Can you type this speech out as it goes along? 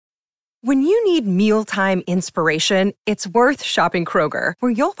When you need mealtime inspiration, it's worth shopping Kroger,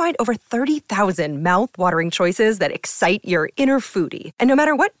 where you'll find over 30,000 mouth-watering choices that excite your inner foodie. And no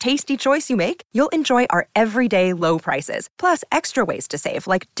matter what tasty choice you make, you'll enjoy our everyday low prices, plus extra ways to save,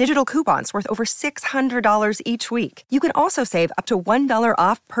 like digital coupons worth over $600 each week. You can also save up to $1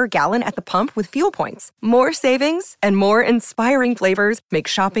 off per gallon at the pump with fuel points. More savings and more inspiring flavors make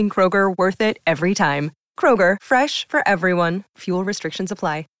shopping Kroger worth it every time. Kroger, fresh for everyone. Fuel restrictions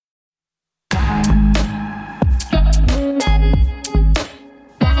apply.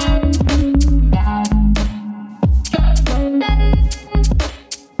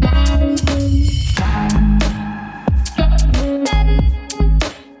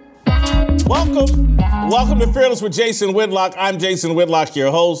 Welcome to Fearless with Jason Whitlock. I'm Jason Whitlock,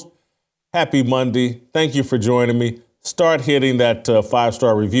 your host. Happy Monday. Thank you for joining me. Start hitting that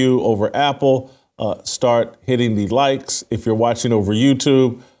 5-star review over Apple. Start hitting the likes if you're watching over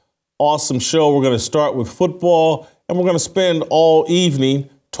YouTube. Awesome show. We're going to start with football, and we're going to spend all evening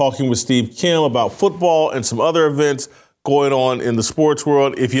talking with Steve Kim about football and some other events going on in the sports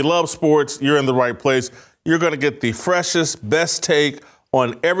world. If you love sports, you're in the right place. You're going to get the freshest, best take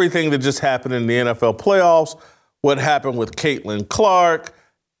on everything that just happened in the NFL playoffs, what happened with Caitlin Clark.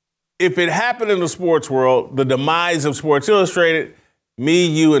 If it happened in the sports world, the demise of Sports Illustrated, me,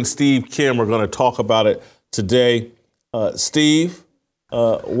 you, and Steve Kim are going to talk about it today. Steve,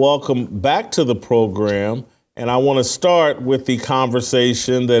 welcome back to the program. And I want to start with the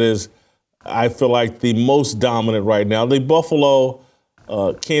conversation that is, I feel like, the most dominant right now. The Buffalo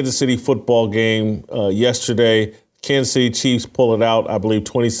Kansas City football game yesterday. Kansas City Chiefs pull it out, I believe,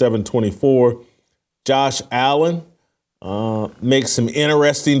 27-24. Josh Allen makes some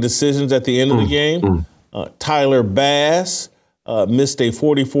interesting decisions at the end of the game. Tyler Bass missed a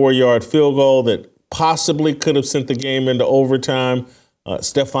 44-yard field goal that possibly could have sent the game into overtime.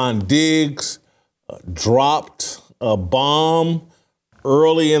 Stephon Diggs dropped a bomb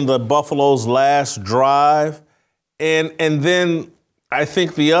early in the Buffalo's last drive. And then I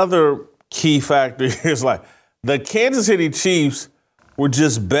think the other key factor is like, the Kansas City Chiefs were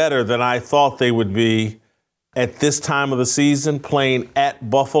just better than I thought they would be at this time of the season, playing at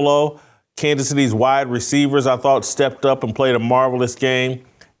Buffalo. Kansas City's wide receivers, I thought, stepped up and played a marvelous game.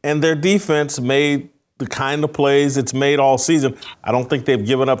 And their defense made the kind of plays it's made all season. I don't think they've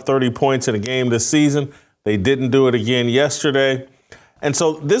given up 30 points in a game this season. They didn't do it again yesterday. And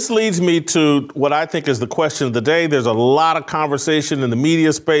so this leads me to what I think is the question of the day. There's a lot of conversation in the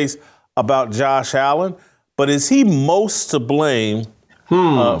media space about Josh Allen. But is he most to blame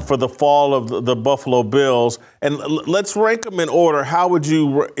for the fall of the Buffalo Bills? And let's rank them in order. How would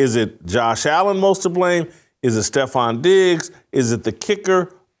you, is it Josh Allen most to blame? Is it Stephon Diggs? Is it the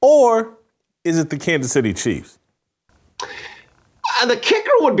kicker? Or is it the Kansas City Chiefs? The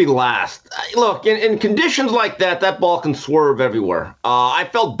kicker would be last. Look, in conditions like that ball can swerve everywhere. I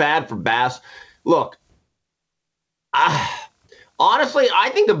felt bad for Bass. Look, honestly, I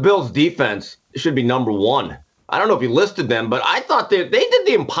think the Bills' defense should be number one. I don't know if you listed them, but I thought they did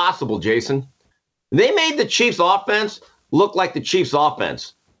the impossible, Jason. They made the Chiefs' offense look like the Chiefs'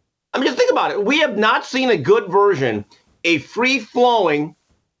 offense. I mean, just think about it. We have not seen a good version, a free-flowing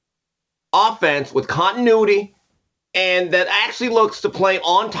offense with continuity and that actually looks to play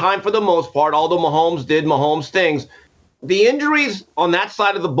on time for the most part, although Mahomes did Mahomes things. The injuries on that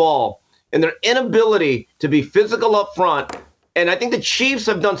side of the ball and their inability to be physical up front, and I think the Chiefs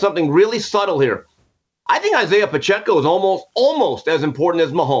have done something really subtle here. I think Isaiah Pacheco is almost as important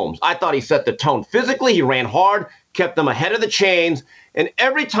as Mahomes. I thought he set the tone physically. He ran hard, kept them ahead of the chains. And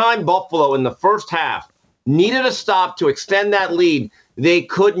every time Buffalo in the first half needed a stop to extend that lead, they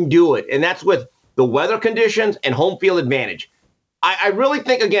couldn't do it. And that's with the weather conditions and home field advantage. I really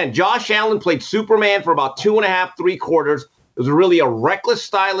think, again, Josh Allen played Superman for about 2.5, 3 quarters. It was really a reckless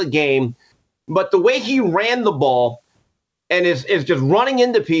style of game. But the way he ran the ball and is just running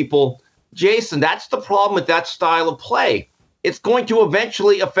into people, Jason, that's the problem with that style of play. It's going to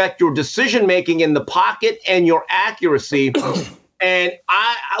eventually affect your decision-making in the pocket and your accuracy. And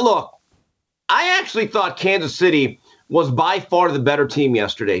I actually thought Kansas City was by far the better team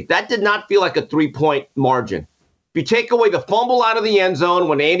yesterday. That did not feel like a 3-point margin. If you take away the fumble out of the end zone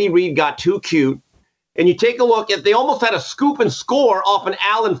when Andy Reid got too cute, and you take a look at, they almost had a scoop and score off an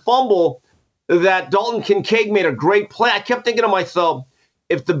Allen fumble that Dalton Kincaid made a great play. I kept thinking to myself,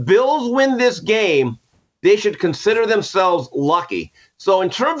 if the Bills win this game, they should consider themselves lucky. So in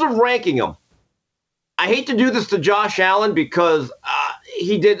terms of ranking them, I hate to do this to Josh Allen because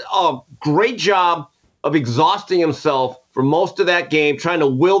he did a great job of exhausting himself for most of that game, trying to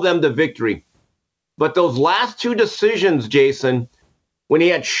will them to victory. But those last 2 decisions, Jason, when he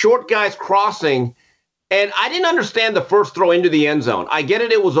had short guys crossing. And I didn't understand the first throw into the end zone. I get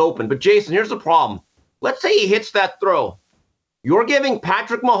it was open. But, Jason, here's the problem. Let's say he hits that throw. You're giving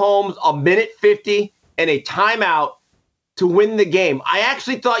Patrick Mahomes a minute 50 and a timeout to win the game. I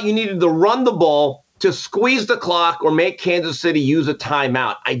actually thought you needed to run the ball to squeeze the clock or make Kansas City use a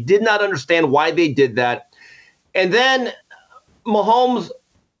timeout. I did not understand why they did that. And then Mahomes,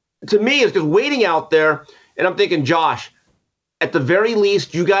 to me, is just waiting out there. And I'm thinking, Josh, at the very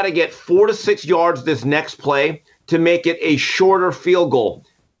least, you got to get 4 to 6 yards this next play to make it a shorter field goal.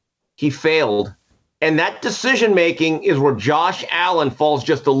 He failed. And that decision-making is where Josh Allen falls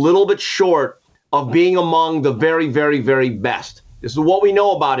just a little bit short of being among the very, very, very best. This is what we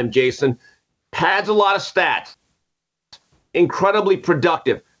know about him, Jason. Pads a lot of stats. Incredibly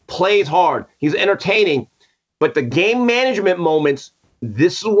productive. Plays hard. He's entertaining. But the game management moments,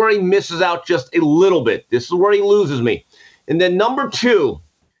 this is where he misses out just a little bit. This is where he loses me. And then number 2,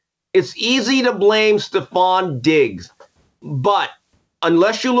 it's easy to blame Stephon Diggs. But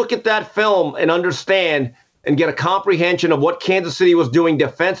unless you look at that film and understand and get a comprehension of what Kansas City was doing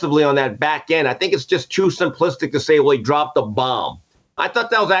defensively on that back end, I think it's just too simplistic to say, well, he dropped a bomb. I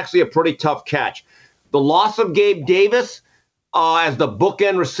thought that was actually a pretty tough catch. The loss of Gabe Davis as the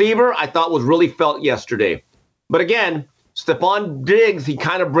bookend receiver, I thought was really felt yesterday. But again, Stephon Diggs, he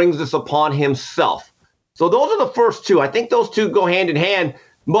kind of brings this upon himself. So those are the first 2. I think those 2 go hand in hand.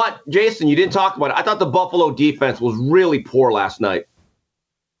 But, Jason, you didn't talk about it. I thought the Buffalo defense was really poor last night.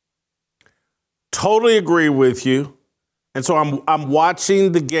 Totally agree with you. And so I'm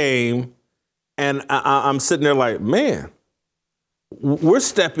watching the game, and I'm sitting there like, man, we're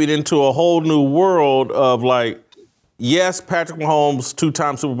stepping into a whole new world of like, yes, Patrick Mahomes,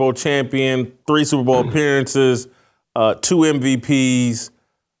 2-time Super Bowl champion, 3 Super Bowl appearances, 2 MVPs.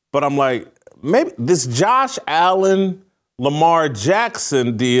 But I'm like, maybe this Josh Allen, Lamar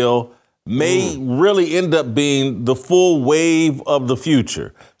Jackson deal may really end up being the full wave of the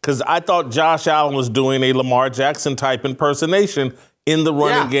future. Because I thought Josh Allen was doing a Lamar Jackson type impersonation in the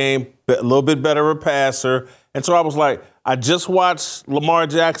running game, a little bit better a passer. And so I was like, I just watched Lamar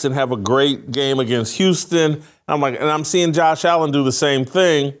Jackson have a great game against Houston. I'm like, and I'm seeing Josh Allen do the same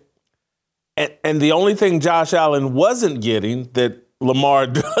thing. And the only thing Josh Allen wasn't getting that Lamar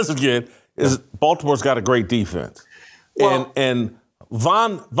does get is Baltimore's got a great defense. Well, and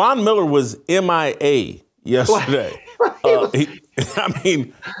Von Miller was MIA yesterday.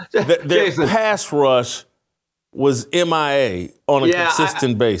 Their pass rush was MIA on a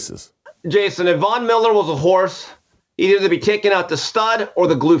consistent basis. Jason, if Von Miller was a horse, he'd either be taking out the stud or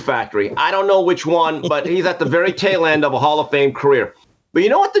the glue factory. I don't know which one, but he's at the very tail end of a Hall of Fame career. But you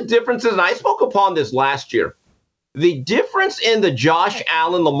know what the difference is? And I spoke upon this last year. The difference in the Josh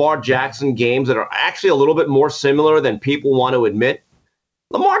Allen, Lamar Jackson games that are actually a little bit more similar than people want to admit,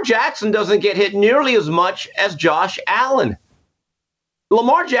 Lamar Jackson doesn't get hit nearly as much as Josh Allen.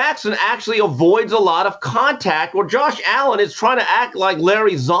 Lamar Jackson actually avoids a lot of contact where Josh Allen is trying to act like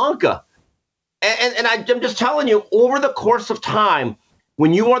Larry Zonka. And I'm just telling you, over the course of time,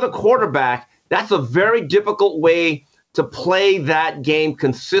 when you are the quarterback, that's a very difficult way to play that game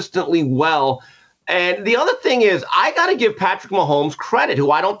consistently well. And the other thing is, I got to give Patrick Mahomes credit,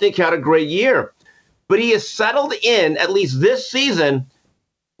 who I don't think had a great year. But he has settled in, at least this season,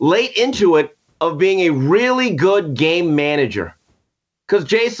 late into it, of being a really good game manager. Because,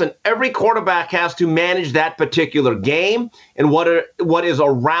 Jason, every quarterback has to manage that particular game and what is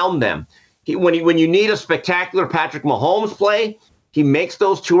around them. When you need a spectacular Patrick Mahomes play, he makes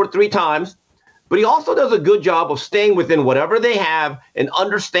those 2 or 3 times. But he also does a good job of staying within whatever they have and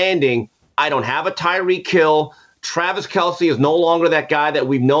understanding, I don't have a Tyreek Hill. Travis Kelce is no longer that guy that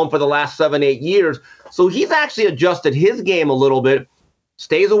we've known for the last 7-8 years. So he's actually adjusted his game a little bit,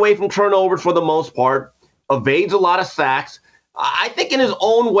 stays away from turnovers for the most part, evades a lot of sacks. I think in his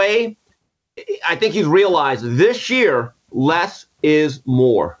own way, I think he's realized this year, less is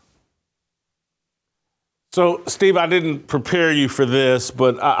more. So, Steve, I didn't prepare you for this,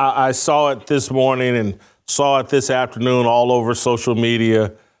 but I saw it this morning and saw it this afternoon all over social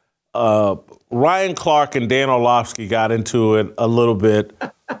media. Ryan Clark and Dan Orlovsky got into it a little bit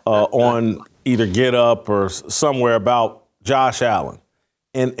on either Get Up or somewhere about Josh Allen.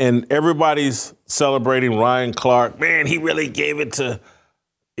 And everybody's celebrating Ryan Clark. Man, he really gave it to,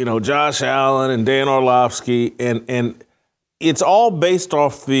 Josh Allen and Dan Orlovsky. And it's all based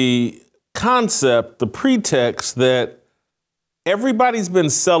off the concept, the pretext that everybody's been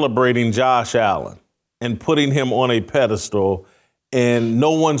celebrating Josh Allen and putting him on a pedestal, and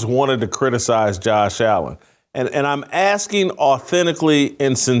no one's wanted to criticize Josh Allen. And I'm asking authentically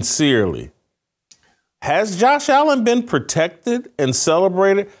and sincerely, has Josh Allen been protected and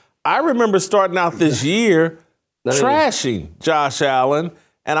celebrated? I remember starting out this year trashing Josh Allen.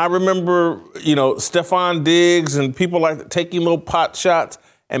 And I remember, Stephon Diggs and people like that taking little pot shots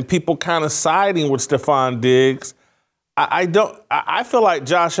and people kind of siding with Stephon Diggs. I feel like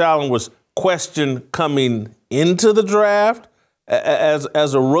Josh Allen was questioned coming into the draft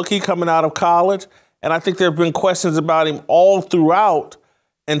as a rookie coming out of college. And I think there have been questions about him all throughout.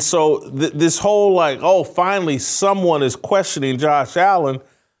 And so this whole finally someone is questioning Josh Allen,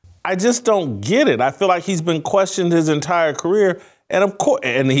 I just don't get it. I feel like he's been questioned his entire career. And of course,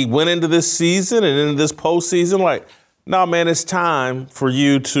 and he went into this season and into this postseason like, no, man, it's time for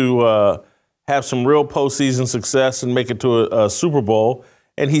you to have some real postseason success and make it to a Super Bowl.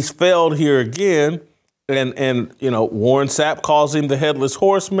 And he's failed here again. And Warren Sapp calls him the headless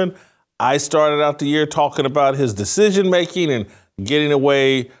horseman. I started out the year talking about his decision making and getting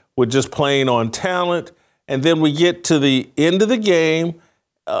away with just playing on talent. And then we get to the end of the game.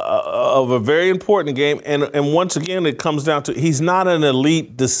 Of a very important game, and once again, it comes down to he's not an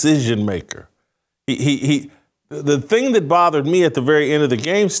elite decision maker. The thing that bothered me at the very end of the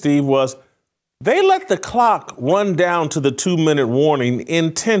game, Steve, was they let the clock run down to the 2-minute warning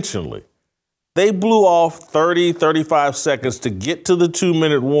intentionally. They blew off 30, 35 seconds to get to the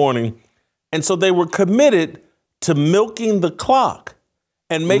 2-minute warning, and so they were committed to milking the clock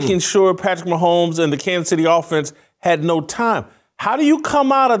and making sure Patrick Mahomes and the Kansas City offense had no time. How do you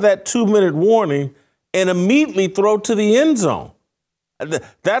come out of that 2-minute warning and immediately throw to the end zone?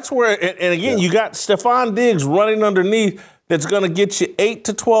 That's where, and again, you got Stephon Diggs running underneath that's going to get you 8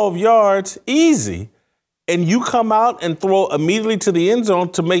 to 12 yards easy, and you come out and throw immediately to the end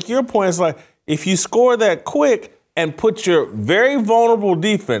zone to make your point. It's like, if you score that quick and put your very vulnerable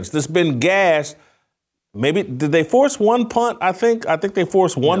defense that's been gashed, maybe, did they force one punt, I think? I think they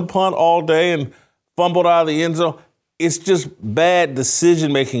forced one punt all day and fumbled out of the end zone. It's just bad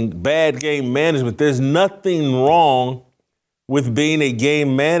decision-making, bad game management. There's nothing wrong with being a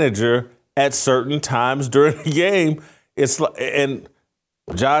game manager at certain times during the game. And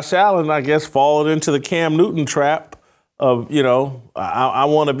Josh Allen, I guess, followed into the Cam Newton trap of, I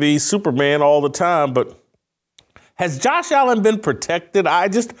want to be Superman all the time. But has Josh Allen been protected?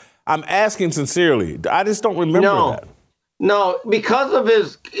 I'm asking sincerely. I just don't remember that. No, because of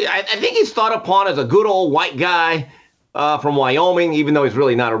I think he's thought upon as a good old white guy from Wyoming, even though he's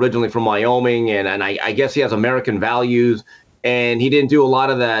really not originally from Wyoming. And I guess he has American values. And he didn't do a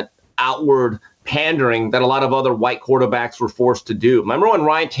lot of that outward pandering that a lot of other white quarterbacks were forced to do. Remember when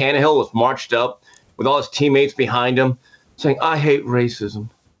Ryan Tannehill was marched up with all his teammates behind him saying, I hate racism.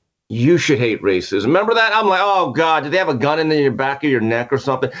 You should hate racism. Remember that? I'm like, oh, God, did they have a gun in the back of your neck or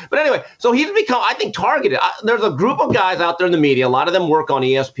something? But anyway, so he's become, I think, targeted. There's a group of guys out there in the media, a lot of them work on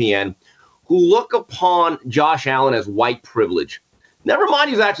ESPN, who look upon Josh Allen as white privilege. Never mind,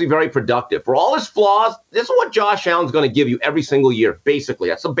 he's actually very productive. For all his flaws, this is what Josh Allen's going to give you every single year, basically.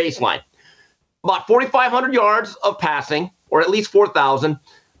 That's the baseline. About 4,500 yards of passing, or at least 4,000.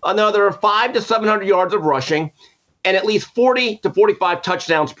 Another 500 to 700 yards of rushing, and at least 40 to 45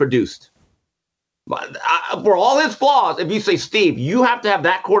 touchdowns produced. For all his flaws, if you say, Steve, you have to have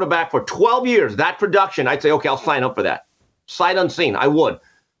that quarterback for 12 years, that production, I'd say, okay, I'll sign up for that. Sight unseen, I would.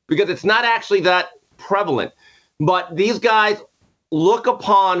 Because it's not actually that prevalent. But these guys look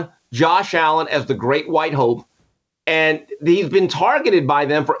upon Josh Allen as the great white hope, and he's been targeted by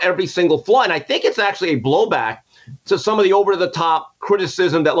them for every single flaw. And I think it's actually a blowback to some of the over-the-top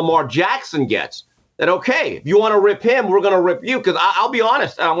criticism that Lamar Jackson gets. That, okay, if you want to rip him, we're going to rip you. Because I'll be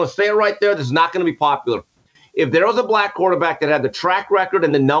honest, I'm going to say it right there, this is not going to be popular. If there was a black quarterback that had the track record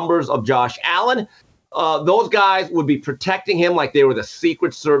and the numbers of Josh Allen, those guys would be protecting him like they were the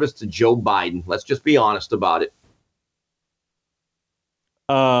Secret Service to Joe Biden. Let's just be honest about it.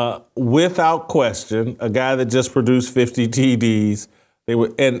 Without question, a guy that just produced 50 TDs.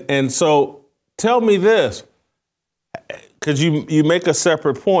 And so tell me this, because you make a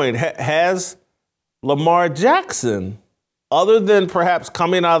separate point. Has Lamar Jackson, other than perhaps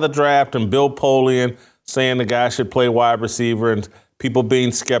coming out of the draft and Bill Polian saying the guy should play wide receiver and people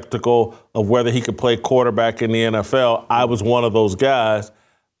being skeptical of whether he could play quarterback in the NFL, I was one of those guys.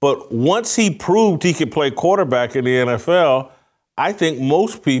 But once he proved he could play quarterback in the NFL, I think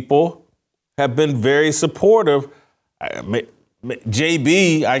most people have been very supportive.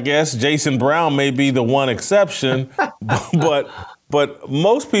 JB, I guess, Jason Brown may be the one exception, but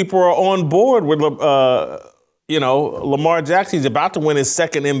most people are on board with, Lamar Jackson. He's about to win his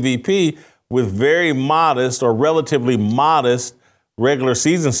second MVP with very modest or relatively modest regular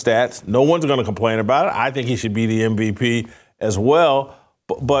season stats. No one's going to complain about it. I think he should be the MVP as well.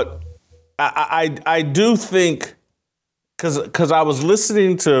 But I do think, because I was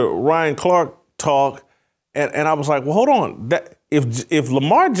listening to Ryan Clark talk, and I was like, well, hold on. That if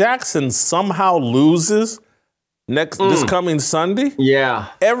Lamar Jackson somehow loses this coming Sunday,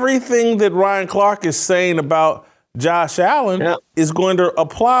 everything that Ryan Clark is saying about Josh Allen is going to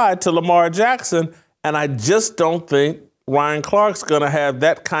apply to Lamar Jackson, and I just don't think Ryan Clark's going to have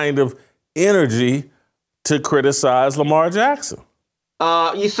that kind of energy to criticize Lamar Jackson.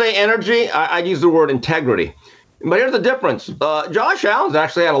 You say energy, I'd use the word integrity. But here's the difference. Josh Allen's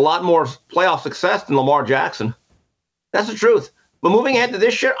actually had a lot more playoff success than Lamar Jackson. That's the truth. But moving ahead to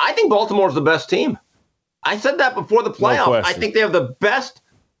this year, I think Baltimore's the best team. I said that before the playoffs. No, I think they have the best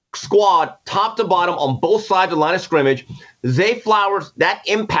squad, top to bottom, on both sides of the line of scrimmage. Zay Flowers, that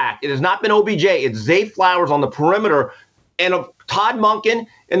impact, it has not been OBJ. It's Zay Flowers on the perimeter and of Todd Monken.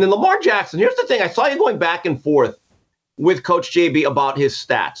 And then Lamar Jackson. Here's the thing. I saw you going back and forth with Coach JB about his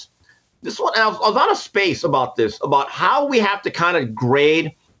stats. This one, I was on a space about this, about how we have to kind of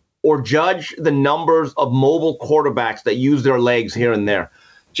grade or judge the numbers of mobile quarterbacks that use their legs here and there.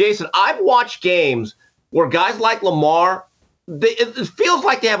 Jason, I've watched games where guys like Lamar, it feels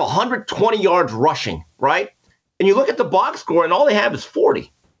like they have 120 yards rushing, right? And you look at the box score, and all they have is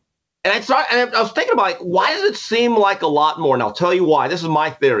 40. And I was thinking about, why does it seem like a lot more? And I'll tell you why. This is my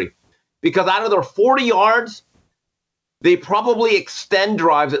theory. Because out of their 40 yards, they probably extend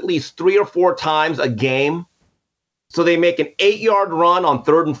drives at least 3 or 4 times a game. So they make an 8-yard run on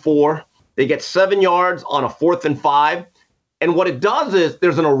 3rd and 4. They get 7 yards on a 4th and 5. And what it does is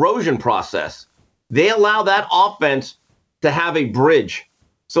there's an erosion process. They allow that offense to have a bridge.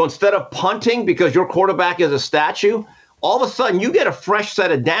 So instead of punting because your quarterback is a statue, all of a sudden you get a fresh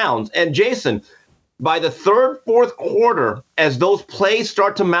set of downs. And Jason, by the 3rd, 4th quarter, as those plays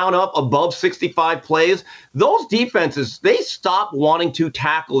start to mount up above 65 plays, those defenses, they stop wanting to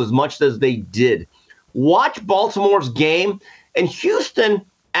tackle as much as they did. Watch Baltimore's game, and Houston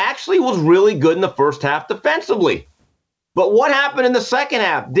actually was really good in the first half defensively. But what happened in the second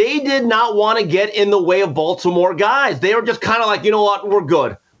half? They did not want to get in the way of Baltimore guys. They were just kind of like, you know what, we're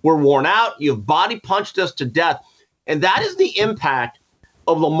good. We're worn out. You've body punched us to death. And that is the impact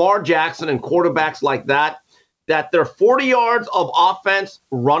of Lamar Jackson and quarterbacks like that their 40 yards of offense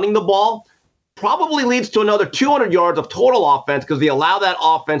running the ball probably leads to another 200 yards of total offense because they allow that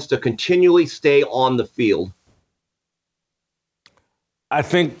offense to continually stay on the field. I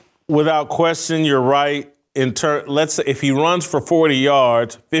think without question, you're right. Let's say if he runs for 40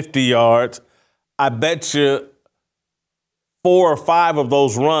 yards, 50 yards, I bet you 4 or 5 of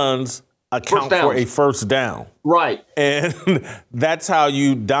those runs account for a first down. Right. And that's how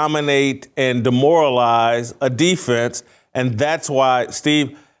you dominate and demoralize a defense. And that's why,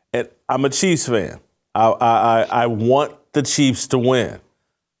 Steve, I'm a Chiefs fan. I want the Chiefs to win.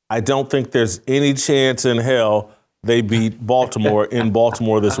 I don't think there's any chance in hell they beat Baltimore in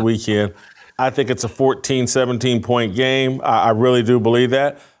Baltimore this weekend. I think it's a 14, 17-point game. I really do believe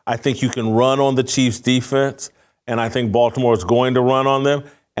that. I think you can run on the Chiefs' defense, and I think Baltimore is going to run on them.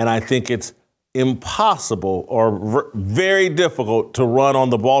 And I think it's impossible or very difficult to run on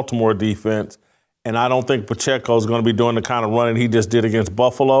the Baltimore defense. And I don't think Pacheco is going to be doing the kind of running he just did against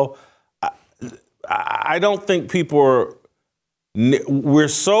Buffalo. I don't think we're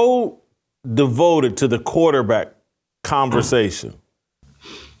so devoted to the quarterback conversation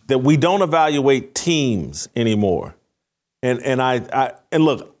that we don't evaluate teams anymore. And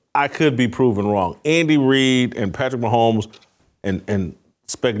look, I could be proven wrong. Andy Reid and Patrick Mahomes and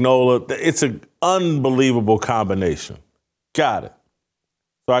Spagnuolo, it's an unbelievable combination. Got it.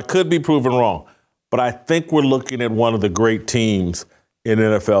 So I could be proven wrong. But I think we're looking at one of the great teams in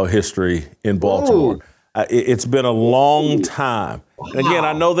NFL history in Baltimore. It's been a long time. Wow. Again,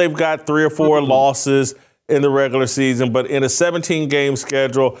 I know they've got 3 or 4 losses in the regular season, but in a 17-game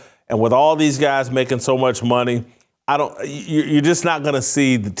schedule and with all these guys making so much money, you're just not going to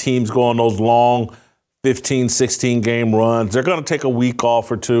see the teams go on those long 15, 16-game runs. They're going to take a week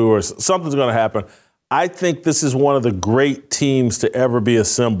off or 2 or something's going to happen. I think this is one of the great teams to ever be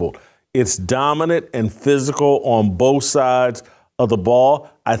assembled. It's dominant and physical on both sides of the ball.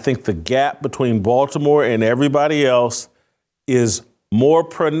 I think the gap between Baltimore and everybody else is more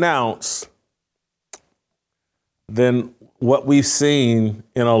pronounced than what we've seen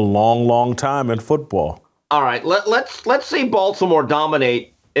in a long, long time in football. All right, let's see Baltimore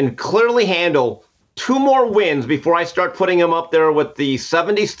dominate and clearly handle 2 more wins before I start putting them up there with the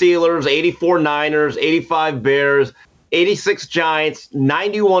 70 Steelers, 84 Niners, 85 Bears, 86 Giants,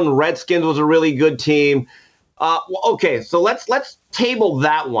 91 Redskins was a really good team. Okay, so let's table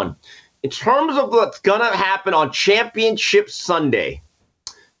that one. In terms of what's going to happen on Championship Sunday,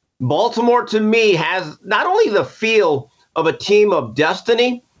 Baltimore, to me, has not only the feel of a team of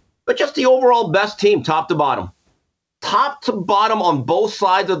destiny, but just the overall best team, top to bottom. Top to bottom on both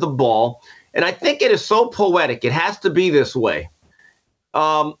sides of the ball. And I think it is so poetic. It has to be this way.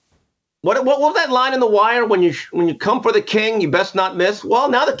 What was that line in The Wire? When you come for the king, you best not miss. Well,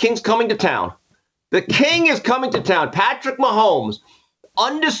 now the king's coming to town. The king is coming to town. Patrick Mahomes,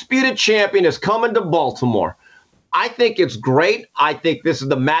 undisputed champion, is coming to Baltimore. I think it's great. I think this is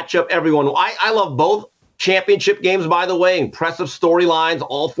the matchup everyone. I love both championship games, by the way. Impressive storylines.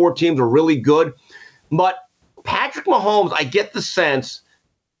 All four teams are really good. But Patrick Mahomes, I get the sense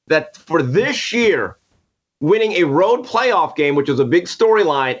that for this year, winning a road playoff game, which is a big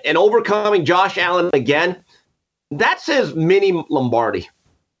storyline, and overcoming Josh Allen again, that's his mini Lombardi.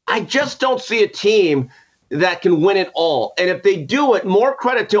 I just don't see a team that can win it all. And if they do it, more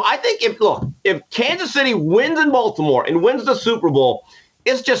credit to, I think if Kansas City wins in Baltimore and wins the Super Bowl,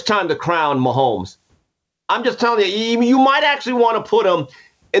 it's just time to crown Mahomes. I'm just telling you, you might actually want to put him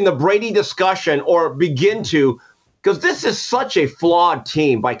in the Brady discussion or begin to, because this is such a flawed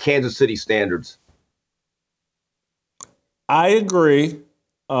team by Kansas City standards. I agree,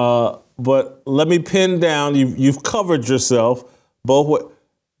 but let me pin down. You've covered yourself,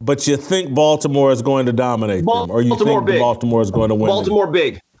 but you think Baltimore is going to dominate them, or you think Baltimore is going to win? Baltimore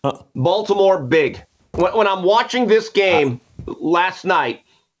big. Baltimore big. When I'm watching this game last night,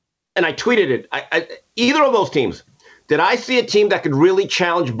 and I tweeted it, either of those teams, did I see a team that could really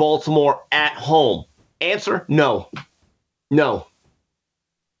challenge Baltimore at home? Answer, no. No.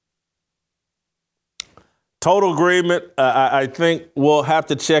 Total agreement. I think we'll have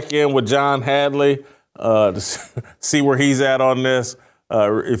to check in with John Hadley to see where he's at on this.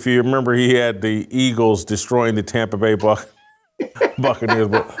 If you remember, he had the Eagles destroying the Tampa Bay Buccaneers.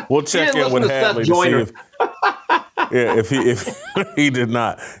 But we'll check in with Hadley to see if he did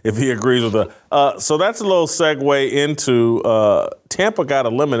not, if he agrees with that. So that's a little segue into Tampa got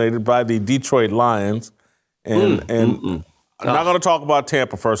eliminated by the Detroit Lions. And I'm not going to talk about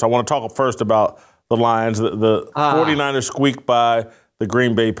Tampa first. I want to talk first about the Lions. The 49ers squeaked by the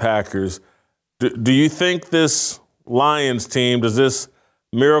Green Bay Packers. Do you think this Lions team, does this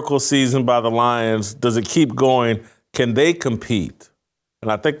miracle season by the Lions, does it keep going? Can they compete?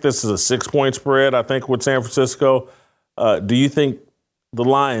 And I think this is a 6-point spread, I think, with San Francisco. Do you think the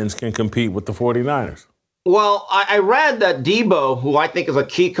Lions can compete with the 49ers? Well, I read that Debo, who I think is a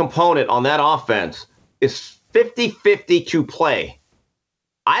key component on that offense, is 50-50 to play.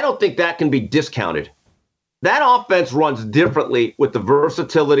 I don't think that can be discounted. That offense runs differently with the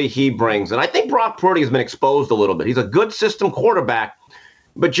versatility he brings. And I think Brock Purdy has been exposed a little bit. He's a good system quarterback.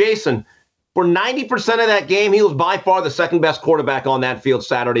 But, Jason, for 90% of that game, he was by far the second best quarterback on that field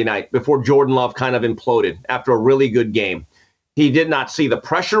Saturday night before Jordan Love kind of imploded after a really good game. He did not see the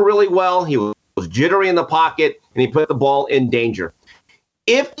pressure really well. He was jittery in the pocket, and he put the ball in danger.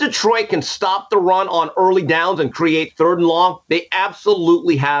 If Detroit can stop the run on early downs and create third and long, they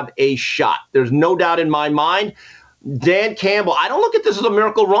absolutely have a shot. There's no doubt in my mind. Dan Campbell, I don't look at this as a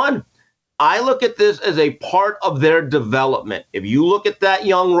miracle run. I look at this as a part of their development. If you look at that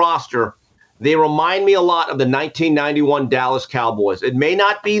young roster, they remind me a lot of the 1991 Dallas Cowboys. It may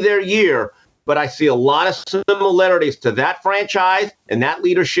not be their year, but I see a lot of similarities to that franchise and that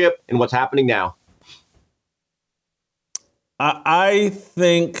leadership and what's happening now. I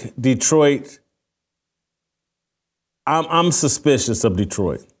think Detroit, I'm suspicious of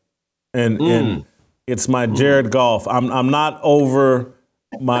Detroit. And it's my Jared Goff. I'm not over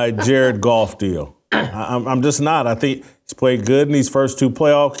my Jared Goff deal. I'm just not. I think he's played good in these first two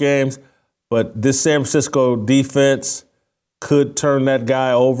playoff games, but this San Francisco defense could turn that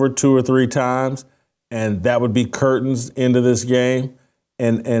guy over 2 or 3 times, and that would be curtains into this game.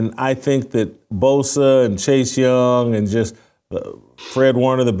 And I think that Bosa and Chase Young and just Fred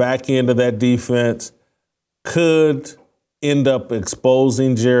Warner, the back end of that defense, could end up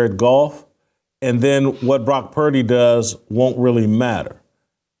exposing Jared Goff. And then what Brock Purdy does won't really matter.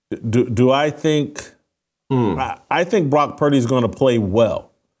 Do I think I think Brock Purdy's going to play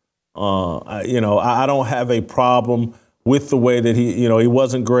well. I don't have a problem with the way that he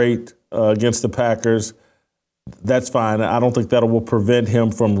wasn't great against the Packers. That's fine. I don't think that will prevent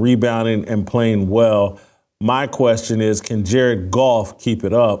him from rebounding and playing well. My question is, can Jared Goff keep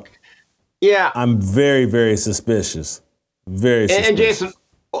it up? Yeah. I'm very, very suspicious. Very suspicious. And Jason,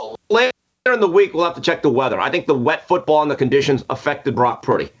 later in the week, we'll have to check the weather. I think the wet football and the conditions affected Brock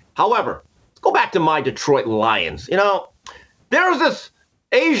Purdy. However, let's go back to my Detroit Lions. There was this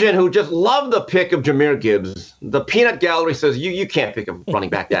Asian who just loved the pick of Jahmyr Gibbs. The peanut gallery says, you can't pick a running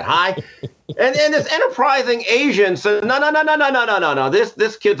back that high. And this enterprising Asian says, no.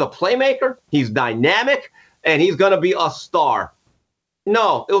 This kid's a playmaker. He's dynamic, and he's going to be a star.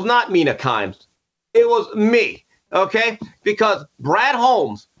 No, it was not Mina Kimes. It was me, okay? Because Brad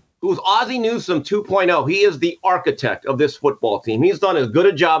Holmes, who's Ozzie Newsome 2.0, he is the architect of this football team. He's done as good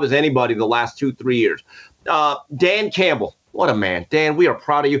a job as anybody the last 2-3 years. Dan Campbell, what a man. Dan, we are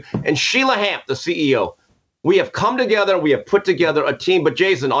proud of you. And Sheila Hamp, the CEO. We have come together. We have put together a team. But,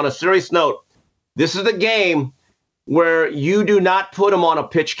 Jason, on a serious note, this is a game where you do not put him on a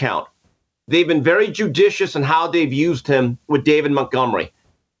pitch count. They've been very judicious in how they've used him with David Montgomery.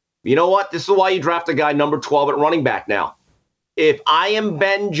 You know what? This is why you draft a guy number 12 at running back now. If I am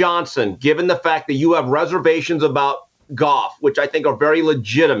Ben Johnson, given the fact that you have reservations about Goff, which I think are very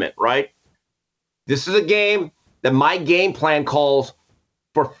legitimate, right? This is a game that my game plan calls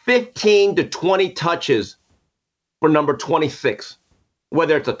for 15 to 20 touches for number 26.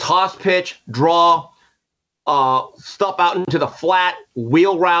 Whether it's a toss pitch, draw, stuff out into the flat,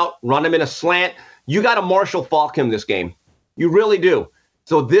 wheel route, run him in a slant. You got to Marshall Faulk him this game. You really do.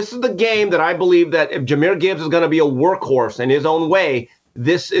 So this is the game that I believe that if Jahmyr Gibbs is going to be a workhorse in his own way,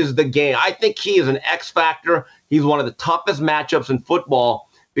 this is the game. I think he is an X factor. He's one of the toughest matchups in football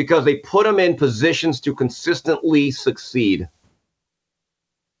because they put him in positions to consistently succeed.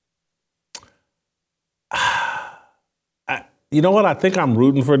 You know what? I think I'm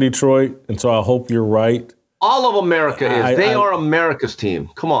rooting for Detroit, and so I hope you're right. All of America is. They are America's team.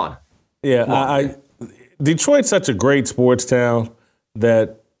 Come on. Yeah, Detroit's such a great sports town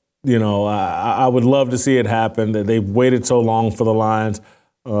that, you know, I would love to see it happen, that they've waited so long for the Lions.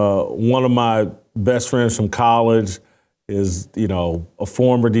 One of my best friends from college is, you know, a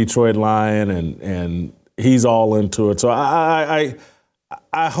former Detroit Lion, and he's all into it. So I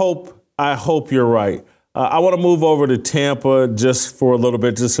hope you're right. I want to move over to Tampa just for a little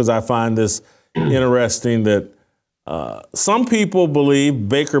bit, just because I find this interesting that some people believe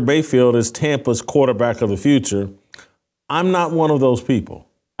Baker Mayfield is Tampa's quarterback of the future. I'm not one of those people.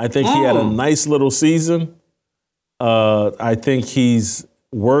 I think he had a nice little season. I think he's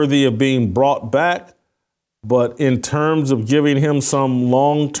worthy of being brought back. But in terms of giving him some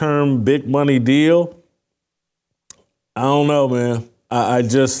long-term big money deal, I don't know, man. I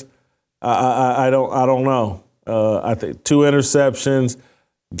don't know. I think 2 interceptions,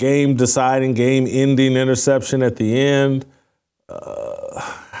 game-deciding, game-ending interception at the end.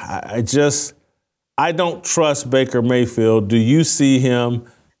 I don't trust Baker Mayfield. Do you see him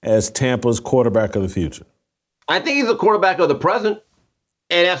as Tampa's quarterback of the future? I think he's the quarterback of the present.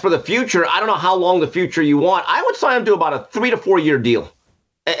 And as for the future, I don't know how long the future you want. I would sign him to about a 3 to 4 year deal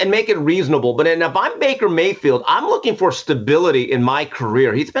and make it reasonable. But if I'm Baker Mayfield, I'm looking for stability in my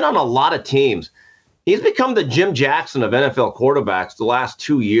career. He's been on a lot of teams. He's become the Jim Jackson of NFL quarterbacks the last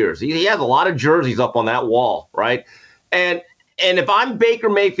 2 years. He has a lot of jerseys up on that wall, right? And if I'm Baker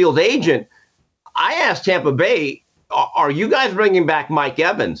Mayfield's agent, I asked Tampa Bay, are you guys bringing back Mike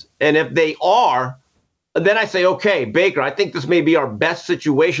Evans? And if they are, then I say, okay, Baker, I think this may be our best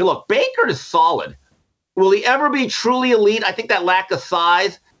situation. Look, Baker is solid. Will he ever be truly elite? I think that lack of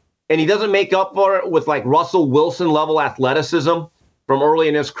size, and he doesn't make up for it with like Russell Wilson level athleticism from early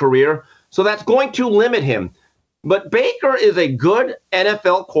in his career. So that's going to limit him. But Baker is a good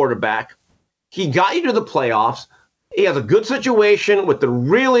NFL quarterback. He got you to the playoffs. He has a good situation with the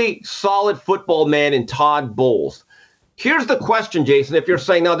really solid football man in Todd Bowles. Here's the question, Jason. If you're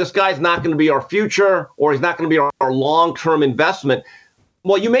saying, no, this guy's not going to be our future or he's not going to be our long-term investment.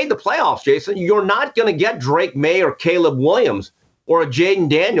 Well, you made the playoffs, Jason. You're not going to get Drake May or Caleb Williams or a Jaden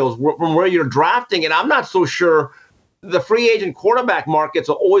Daniels from where you're drafting. And I'm not so sure. The free agent quarterback markets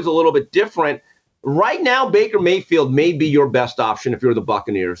are always a little bit different. Right now, Baker Mayfield may be your best option if you're the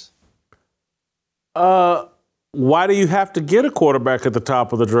Buccaneers. Why do you have to get a quarterback at the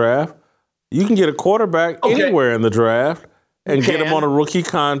top of the draft? You can get a quarterback anywhere in the draft and get him on a rookie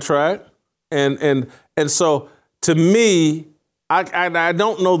contract. And so, to me, I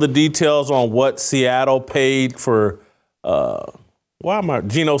don't know the details on what Seattle paid for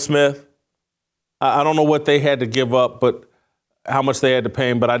Geno Smith. I don't know what they had to give up, but how much they had to pay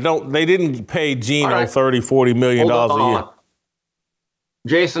him. But they didn't pay Geno $30-40 million a year.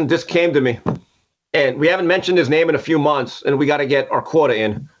 Jason, this came to me. And we haven't mentioned his name in a few months, and we got to get our quota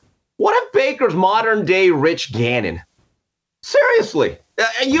in. What if Baker's modern-day Rich Gannon? Seriously.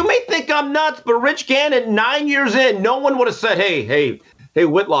 You may think I'm nuts, but Rich Gannon, 9 years in, no one would have said, hey,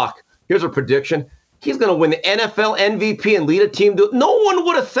 Whitlock, here's a prediction. He's going to win the NFL MVP and lead a team. No one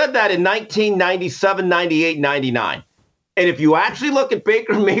would have said that in 1997, 98, 99. And if you actually look at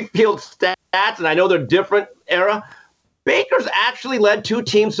Baker Mayfield's stats, and I know they're different era, Baker's actually led 2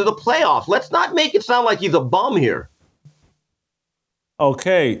 teams to the playoffs. Let's not make it sound like he's a bum here.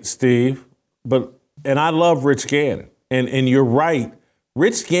 Okay, Steve, and I love Rich Gannon. And you're right.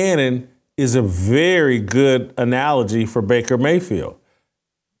 Rich Gannon is a very good analogy for Baker Mayfield.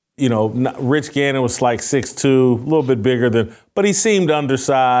 You know, Rich Gannon was like 6'2", a little bit bigger but he seemed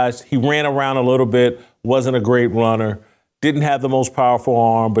undersized. He ran around a little bit, wasn't a great runner, didn't have the most powerful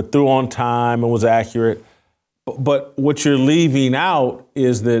arm, but threw on time and was accurate. But what you're leaving out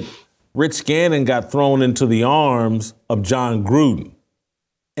is that Rich Gannon got thrown into the arms of John Gruden.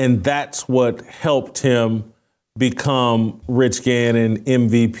 And that's what helped him become Rich Gannon,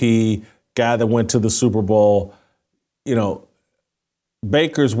 MVP, guy that went to the Super Bowl. You know,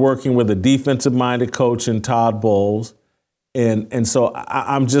 Baker's working with a defensive-minded coach in Todd Bowles. And so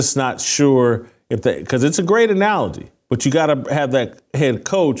I'm just not sure if that, because it's a great analogy, but you got to have that head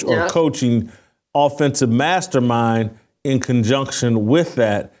coach or coaching offensive mastermind in conjunction with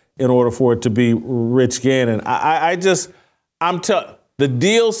that in order for it to be Rich Gannon. The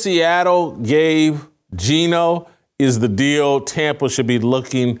deal Seattle gave Geno is the deal Tampa should be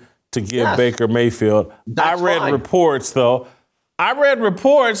looking to give Baker Mayfield. I read reports like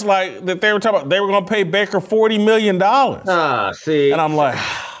that they were talking about they were going to pay Baker $40 million. See. And I'm like,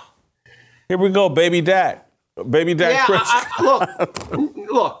 here we go, baby Dak. Baby Dak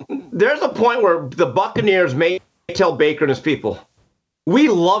Look, there's a point where the Buccaneers may tell Baker and his people, we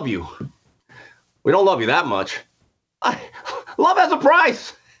love you. We don't love you that much. Love has a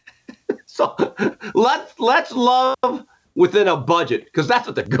price. So let's love within a budget, because that's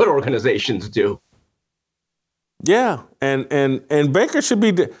what the good organizations do. Yeah, and Baker should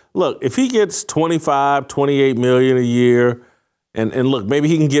be look, if he gets 25, 28 million a year, and look, maybe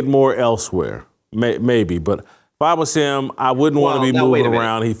he can get more elsewhere. Maybe, but if I was him, I wouldn't want to be moving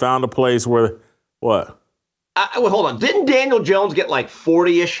around. He found a place where what? Hold on. Didn't Daniel Jones get like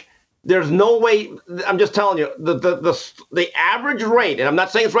 40-ish? There's no way. I'm just telling you, the average rate, and I'm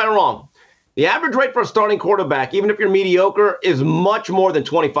not saying it's right or wrong, the average rate for a starting quarterback, even if you're mediocre, is much more than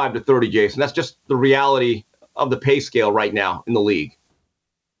 25 to 30, Jason. That's just the reality of the pay scale right now in the league.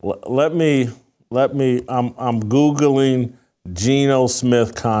 Let me. I'm Googling Geno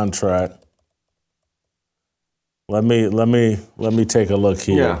Smith contract. Let me take a look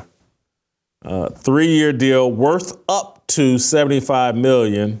here. Yeah. 3-year deal worth up to $75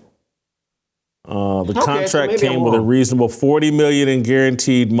 million. The contract came with a reasonable $40 million in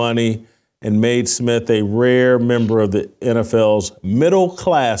guaranteed money and made Smith a rare member of the NFL's middle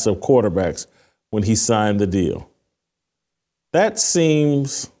class of quarterbacks when he signed the deal. That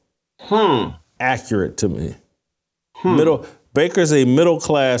seems accurate to me. Baker's a middle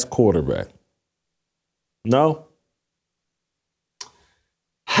class quarterback. No?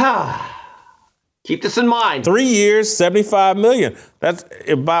 Keep this in mind. 3 years, $75 million. That's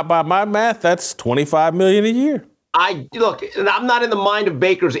by my math, that's $25 million a year. Look, I'm not in the mind of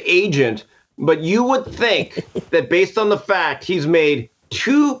Baker's agent, but you would think that based on the fact he's made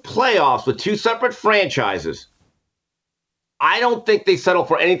 2 playoffs with 2 separate franchises, I don't think they settle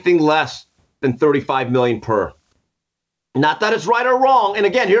for anything less than $35 million per. Not that it's right or wrong. And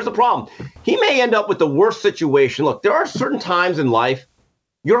again, here's the problem. He may end up with the worst situation. Look, there are certain times in life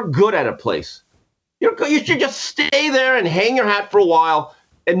you're good at a place. You should just stay there and hang your hat for a while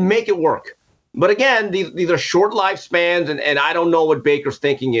and make it work. But again, these are short lifespans, and I don't know what Baker's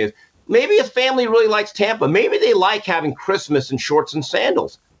thinking is. Maybe his family really likes Tampa. Maybe they like having Christmas in shorts and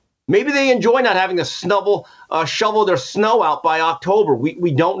sandals. Maybe they enjoy not having to shovel their snow out by October.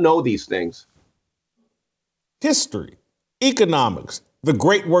 We don't know these things. History, economics, the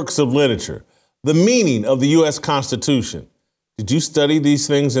great works of literature, the meaning of the U.S. Constitution. Did you study these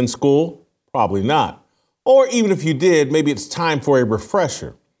things in school? Probably not. Or even if you did, maybe it's time for a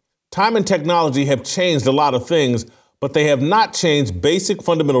refresher. Time and technology have changed a lot of things, but they have not changed basic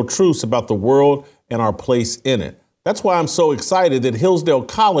fundamental truths about the world and our place in it. That's why I'm so excited that Hillsdale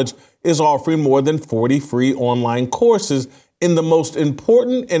College is offering more than 40 free online courses in the most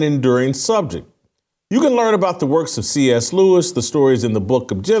important and enduring subject. You can learn about the works of C.S. Lewis, the stories in the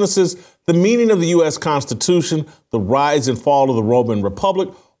book of Genesis, the meaning of the U.S. Constitution, the rise and fall of the Roman Republic,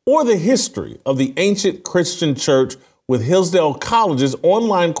 or the history of the ancient Christian church with Hillsdale College's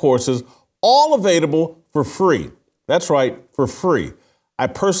online courses, all available for free. That's right, for free. I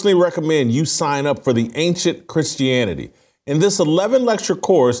personally recommend you sign up for the Ancient Christianity. In this 11-lecture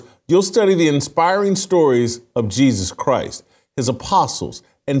course, you'll study the inspiring stories of Jesus Christ, his apostles,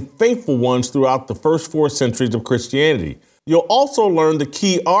 and faithful ones throughout the first 4 centuries of Christianity. You'll also learn the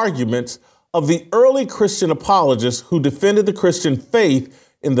key arguments of the early Christian apologists who defended the Christian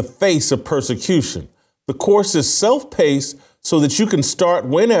faith in the face of persecution. The course is self-paced so that you can start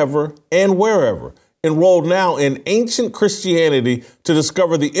whenever and wherever. Enroll now in Ancient Christianity to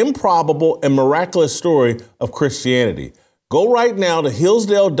discover the improbable and miraculous story of Christianity. Go right now to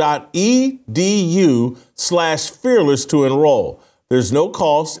hillsdale.edu/fearless to enroll. There's no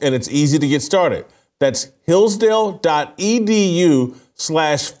cost and it's easy to get started. That's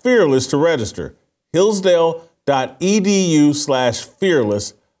hillsdale.edu/fearless to register.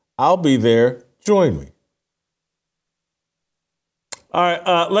 hillsdale.edu/fearless. I'll be there. Join me. All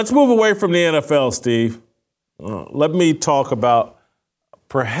right, let's move away from the NFL, Steve. Let me talk about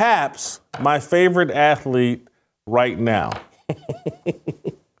perhaps my favorite athlete right now,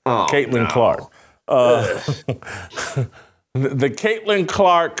 Caitlin Clark. The Caitlin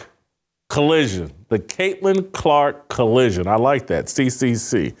Clark collision. The Caitlin Clark collision. I like that.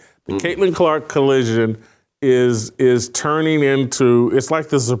 CCC. The Caitlin Clark collision is turning into, it's like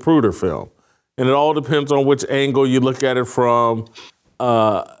the Zapruder film. And it all depends on which angle you look at it from.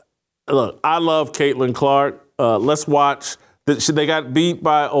 Look, I love Caitlin Clark. Let's watch. They got beat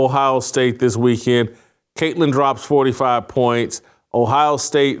by Ohio State this weekend. Caitlin drops 45 points. Ohio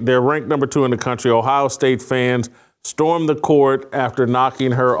State, they're ranked number 2 in the country. Ohio State fans stormed the court after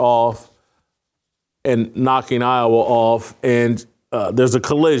knocking her off and knocking Iowa off. And there's a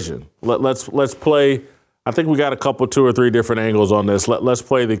collision. Let's play. I think we got a couple, 2 or 3 different angles on this. Let's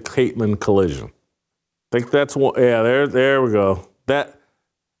play the Caitlin collision. I think that's one. Yeah, there we go.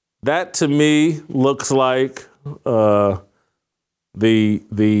 That to me looks like the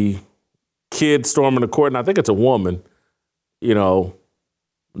kid storming the court, and I think it's a woman,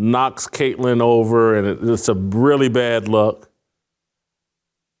 knocks Caitlin over, and it's a really bad look.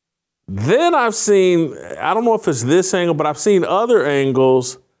 Then I've seen, I don't know if it's this angle, but I've seen other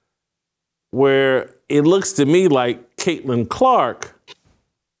angles where it looks to me like Caitlin Clark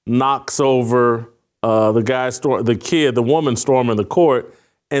knocks over the woman storming the court,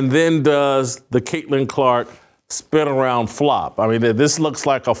 and then does the Caitlin Clark spin around flop. I mean, this looks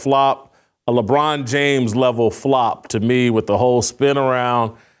like a flop, a LeBron James level flop to me with the whole spin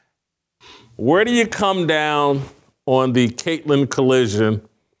around. Where do you come down on the Caitlin collision?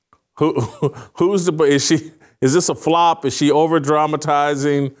 Is this a flop? Is she over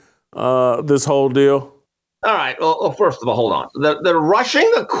dramatizing this whole deal? All right. Well, first of all, hold on. They're rushing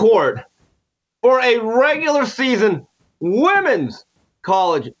the court for a regular season women's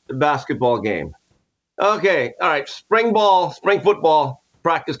college basketball game. Okay. All right. Spring football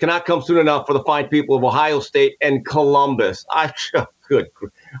practice cannot come soon enough for the fine people of Ohio State and Columbus. Good.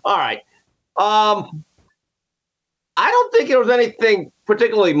 All right. I don't think there was anything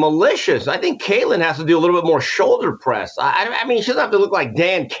particularly malicious. I think Caitlin has to do a little bit more shoulder press. I mean, she doesn't have to look like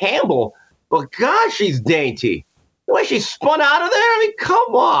Dan Campbell, but gosh, she's dainty. The way she spun out of there, I mean,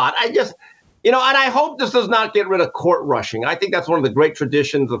 come on. And I hope this does not get rid of court rushing. I think that's one of the great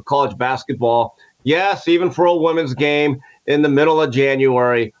traditions of college basketball. Yes, even for a women's game in the middle of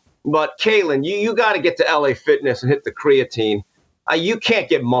January. But Caitlin, you got to get to LA Fitness and hit the creatine. You can't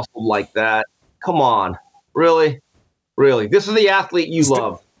get muscled like that. Come on. Really? Really? This is the athlete you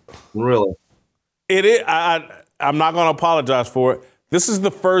love. Really? It is. I'm not going to apologize for it. This is the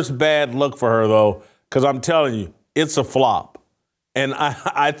first bad look for her, though, because I'm telling you, it's a flop. And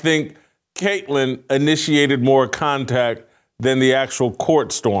I think Caitlin initiated more contact than the actual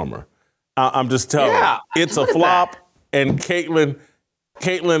court stormer. I'm just telling you, it's a flop, and Caitlin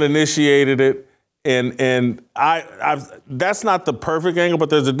initiated it. And that's not the perfect angle, but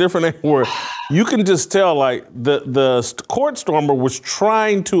there's a different angle where you can just tell, like, the court stormer was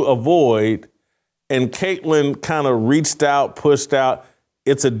trying to avoid, and Caitlin kind of reached out, pushed out.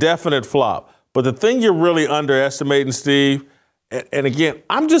 It's a definite flop. But the thing you're really underestimating, Steve, and again,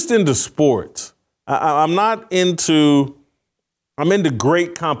 I'm just into sports. I'm into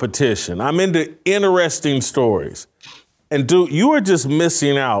great competition. I'm into interesting stories. And dude, you are just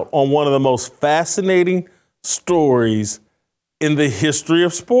missing out on one of the most fascinating stories in the history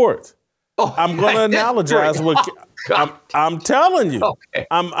of sports. I'm going to analogize what I'm telling you. Okay.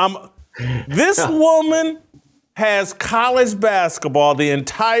 This woman has college basketball, the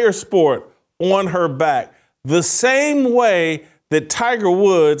entire sport, on her back, the same way that Tiger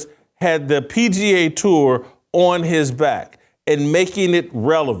Woods had the PGA Tour on his back, and making it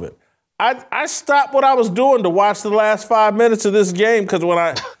relevant. I stopped what I was doing to watch the last 5 minutes of this game because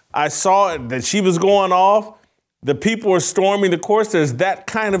when I saw it, that she was going off, the people were storming the course. There's that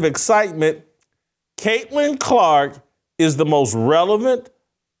kind of excitement. Caitlin Clark is the most relevant,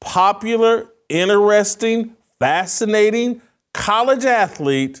 popular, interesting, fascinating college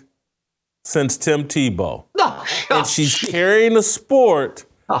athlete since Tim Tebow. And she's carrying the sport.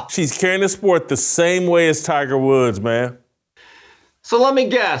 She's carrying the sport the same way as Tiger Woods, man. So let me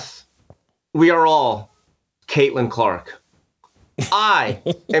guess. We are all Caitlin Clark. I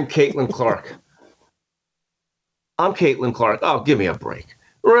am Caitlin Clark. I'm Caitlin Clark. Oh, give me a break.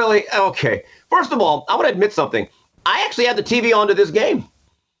 Really? Okay. First of all, I want to admit something. I actually had the TV on to this game.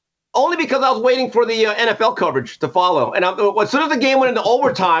 Only because I was waiting for the NFL coverage to follow. And as soon as the game went into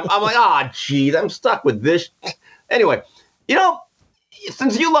overtime, I'm like, geez, I'm stuck with this. Anyway,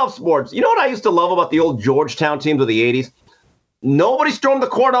 since you love sports, you know what I used to love about the old Georgetown teams of the 80s? Nobody stormed the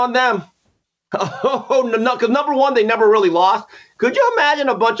court on them. Oh, no, because number one, they never really lost. Could you imagine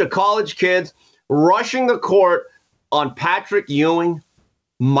a bunch of college kids rushing the court on Patrick Ewing,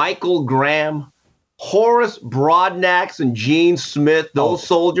 Michael Graham, Horace Broadnax, and Gene Smith, those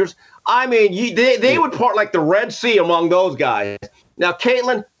soldiers? I mean, they would part like the Red Sea among those guys. Now,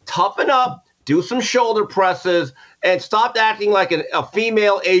 Caitlin, toughen up, do some shoulder presses, and stop acting like a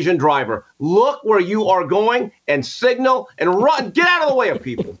female Asian driver. Look where you are going and signal and run. Get out of the way of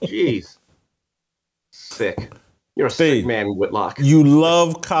people. Jeez. Sick. You're a sick man, Whitlock. You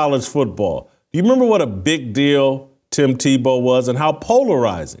love college football. Do you remember what a big deal Tim Tebow was and how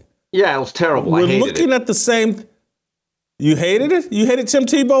polarizing? Yeah, it was terrible. We're I hated looking it. at the same. You hated it? You hated Tim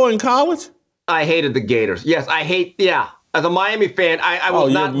Tebow in college? I hated the Gators. Yes, as a Miami fan, I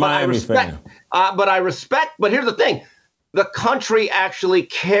was not. You're a Miami fan. But I respect. But here's the thing: the country actually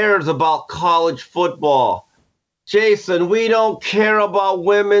cares about college football. Jason, we don't care about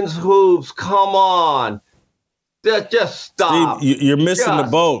women's hoops. Come on, just stop. Steve, you're missing the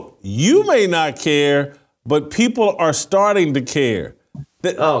boat. You may not care, but people are starting to care.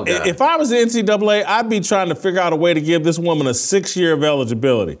 If I was the NCAA, I'd be trying to figure out a way to give this woman a 6-year of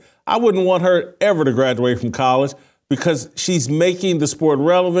eligibility. I wouldn't want her ever to graduate from college because she's making the sport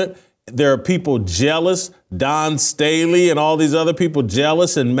relevant. There are people jealous, Don Staley and all these other people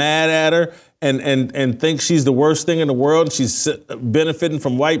jealous and mad at her and think she's the worst thing in the world and she's benefiting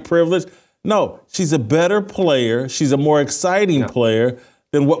from white privilege. No, she's a better player. She's a more exciting player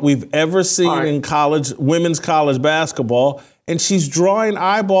than what we've ever seen in college, women's college basketball. And she's drawing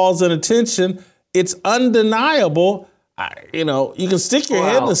eyeballs and attention. It's undeniable. You can stick your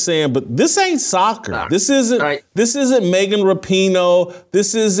head in the sand, but this ain't soccer. This isn't. This isn't Megan Rapinoe.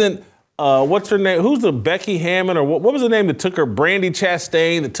 This isn't. What's her name? Who's the Becky Hammond or what was the name that took her? Brandy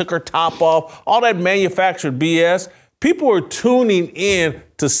Chastain that took her top off. All that manufactured BS. People are tuning in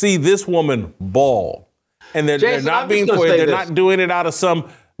to see this woman ball, and they're not being. They're not doing it out of some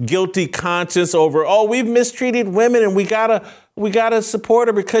guilty conscience over, we've mistreated women and we gotta support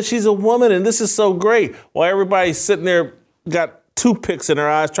her because she's a woman and this is so great. While everybody's sitting there, got toothpicks in their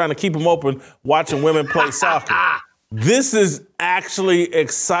eyes trying to keep them open, watching women play soccer. This is actually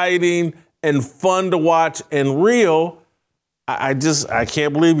exciting and fun to watch and real. I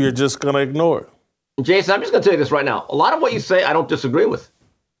can't believe you're just gonna ignore it. Jason, I'm just gonna tell you this right now. A lot of what you say, I don't disagree with.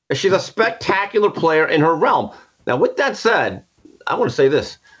 She's a spectacular player in her realm. Now, with that said, I want to say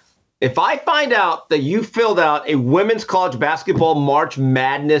this. If I find out that you filled out a women's college basketball March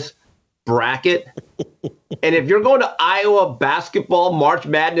Madness bracket, and if you're going to Iowa basketball March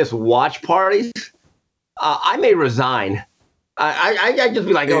Madness watch parties, I may resign. I just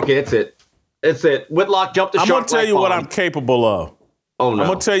be like, okay, it's it. It's it. Whitlock, jump the shark. I'm going to tell you what I'm capable of. Oh, no. I'm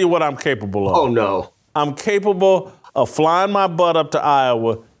going to tell you what I'm capable of. Oh, no. I'm capable of flying my butt up to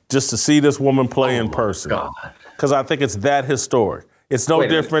Iowa just to see this woman play in person. Because I think it's that historic. It's no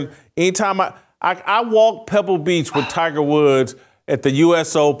different. Anytime I walked Pebble Beach with Tiger Woods at the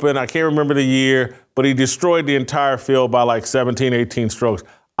U.S. Open. I can't remember the year, but he destroyed the entire field by like 17, 18 strokes.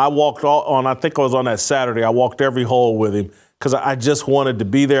 I walked I think I was on that Saturday. I walked every hole with him because I just wanted to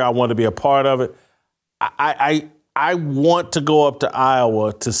be there. I wanted to be a part of it. I want to go up to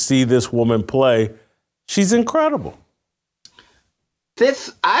Iowa to see this woman play. She's incredible.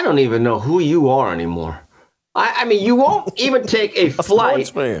 I don't even know who you are anymore. I mean, you won't even take a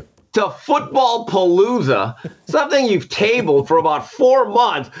flight to Football Palooza, something you've tabled for about 4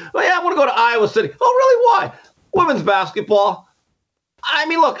 months. Well, yeah, I want to go to Iowa City. Oh, really? Why? Women's basketball. I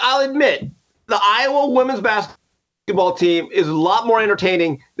mean, look, I'll admit, the Iowa women's basketball team is a lot more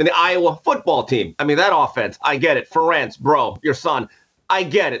entertaining than the Iowa football team. I mean, that offense, I get it. Ferenc, bro, your son. I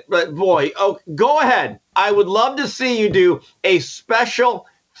get it. But, boy, go ahead. I would love to see you do a special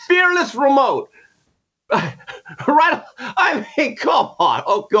Fearless remote. Right? I mean, come on.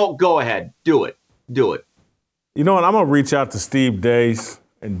 Oh, go ahead. Do it. You know what? I'm going to reach out to Steve Dace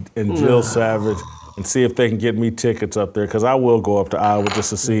and Jill Savage and see if they can get me tickets up there, because I will go up to Iowa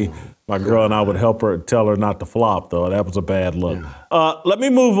just to see my girl, and I would help her, tell her not to flop, though. That was a bad look. Let me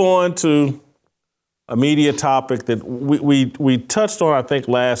move on to a media topic that we touched on, I think,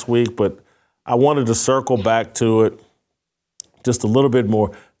 last week, but I wanted to circle back to it just a little bit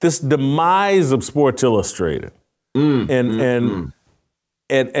more. This demise of Sports Illustrated. And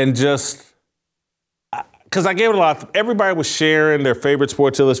just because I gave it a lot. Everybody was sharing their favorite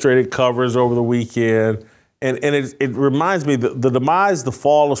Sports Illustrated covers over the weekend. And it reminds me, the demise, the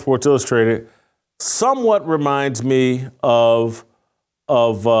fall of Sports Illustrated somewhat reminds me of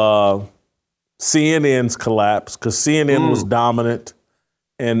CNN's collapse, because CNN was dominant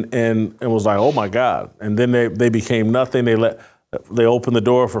and was like, oh my God. And then they became nothing. They opened the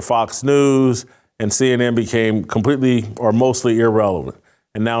door for Fox News, and CNN became completely or mostly irrelevant.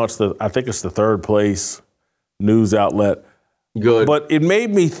 And now I think it's the third place news outlet. Good. But it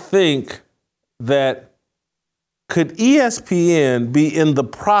made me think that could ESPN be in the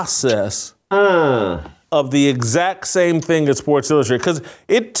process of the exact same thing as Sports Illustrated? Because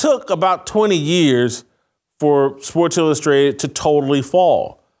it took about 20 years for Sports Illustrated to totally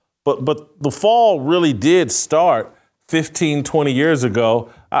fall. But the fall really did start 15, 20 years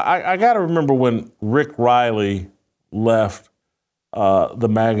ago. I got to remember when Rick Riley left the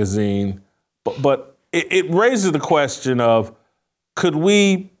magazine. But it raises the question of, could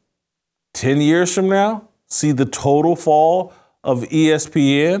we, 10 years from now, see the total fall of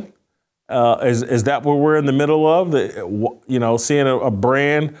ESPN? Is that what we're in the middle of? Seeing a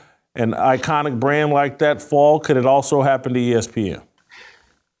brand, an iconic brand like that fall? Could it also happen to ESPN?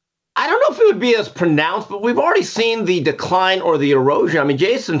 I don't know if it would be as pronounced, but we've already seen the decline or the erosion. I mean,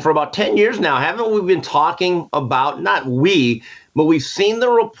 Jason, for about 10 years now, haven't we been talking about, not we, but we've seen the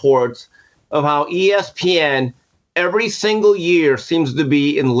reports of how ESPN every single year seems to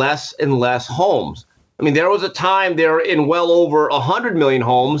be in less and less homes. I mean, there was a time they were in well over 100 million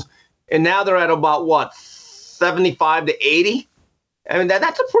homes, and now they're at about, 75 to 80? I mean,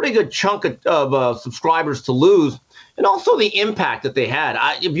 that's a pretty good chunk of subscribers to lose. And also the impact that they had.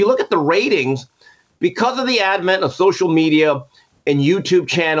 If you look at the ratings, because of the advent of social media and YouTube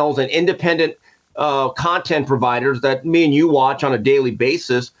channels and independent content providers that me and you watch on a daily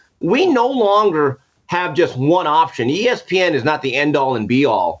basis, we no longer have just one option. ESPN is not the end-all and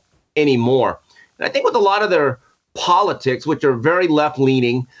be-all anymore. And I think with a lot of their politics, which are very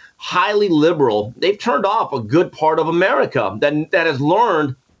left-leaning, highly liberal, they've turned off a good part of America that has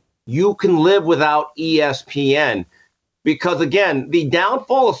learned you can live without ESPN. Because, again, the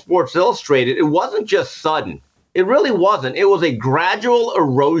downfall of Sports Illustrated, it wasn't just sudden. It really wasn't. It was a gradual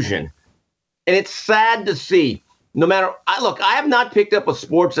erosion. And it's sad to see. I have not picked up a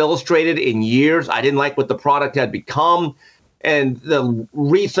Sports Illustrated in years. I didn't like what the product had become. And the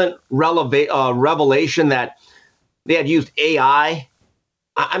recent revelation that they had used AI.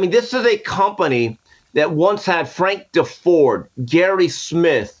 I mean, this is a company that once had Frank DeFord, Gary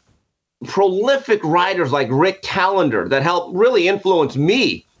Smith, prolific writers like Rick Tallender that helped really influence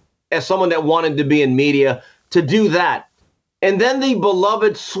me as someone that wanted to be in media to do that. And then the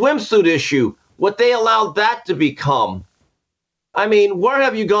beloved swimsuit issue, what they allowed that to become. I mean, where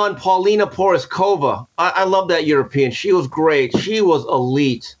have you gone, Paulina Poroskova? I love that European. She was great. She was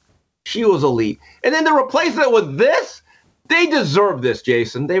elite. And then to replace it with this, they deserve this,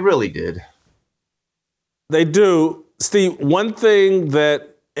 Jason. They really did. They do. Steve, one thing that,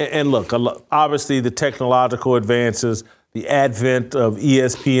 and look, obviously the technological advances, the advent of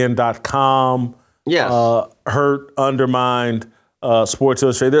ESPN.com hurt, undermined Sports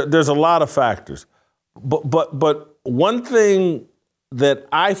Illustrated. There's a lot of factors. But one thing that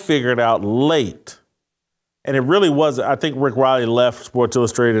I figured out late, and it really was, I think Rick Riley left Sports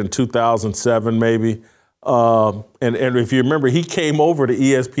Illustrated in 2007 maybe. And if you remember, he came over to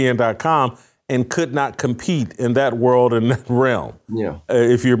ESPN.com and could not compete in that world and that realm. Yeah.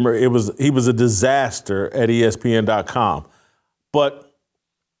 If you remember, he was a disaster at ESPN.com. But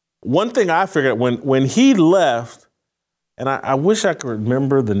one thing I figured when he left, and I wish I could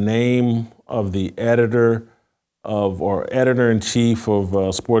remember the name of the editor-in-chief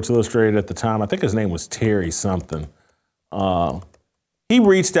of Sports Illustrated at the time. I think his name was Terry something. He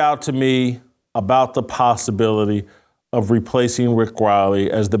reached out to me about the possibility of replacing Rick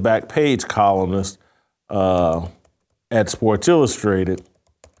Riley as the back page columnist at Sports Illustrated.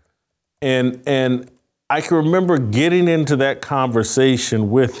 And I can remember getting into that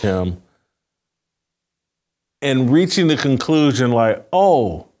conversation with him and reaching the conclusion like,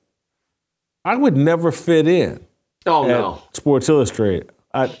 I would never fit in at Sports Illustrated.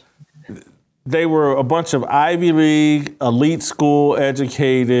 They were a bunch of Ivy League, elite school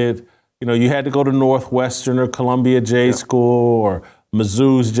educated, You had to go to Northwestern or Columbia J School or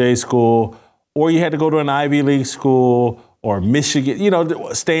Mizzou's J School, or you had to go to an Ivy League school or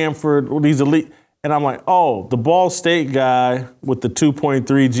Michigan, Stanford, these elite. And I'm like, oh, the Ball State guy with the 2.3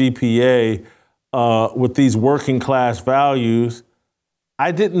 GPA with these working class values,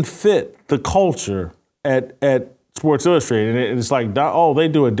 I didn't fit the culture at Sports Illustrated. And it's like, oh, they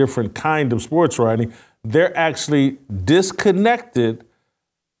do a different kind of sports writing. They're actually disconnected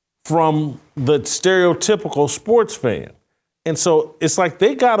from the stereotypical sports fan. And so it's like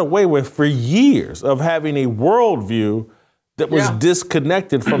they got away with for years of having a worldview that was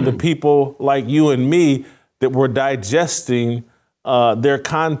disconnected from the people like you and me that were digesting their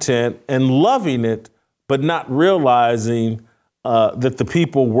content and loving it, but not realizing that the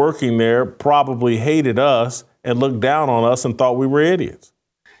people working there probably hated us and looked down on us and thought we were idiots.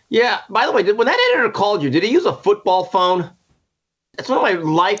 Yeah. By the way, when that editor called you, did he use a football phone? That's one of my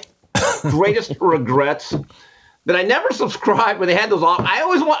life greatest regrets. That I never subscribed when they had those.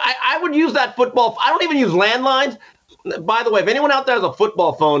 I would use that football. I don't even use landlines. By the way, if anyone out there has a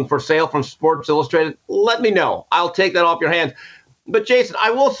football phone for sale from Sports Illustrated, let me know. I'll take that off your hands. But Jason, I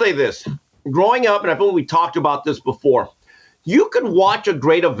will say this. Growing up, and I believe we talked about this before, you could watch a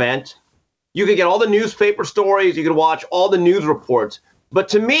great event. You could get all the newspaper stories. You could watch all the news reports. But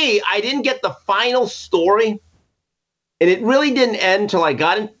to me, I didn't get the final story. And it really didn't end until I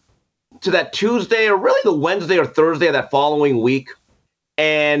got into that Tuesday or really the Wednesday or Thursday of that following week.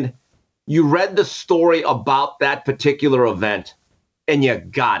 And you read the story about that particular event and you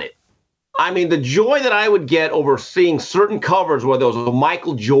got it. I mean, the joy that I would get over seeing certain covers, whether it was a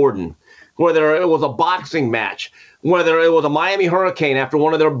Michael Jordan, whether it was a boxing match, whether it was a Miami Hurricane after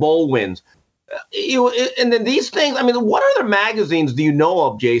one of their bowl wins. And then these things, I mean, what other magazines do you know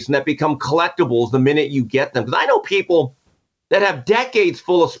of, Jason, that become collectibles the minute you get them? Because I know people that have decades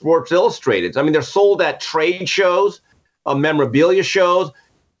full of Sports Illustrated. I mean, they're sold at trade shows, memorabilia shows.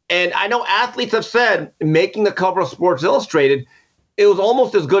 And I know athletes have said making the cover of Sports Illustrated, it was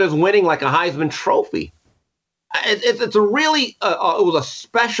almost as good as winning like a Heisman Trophy. It's a really, it was a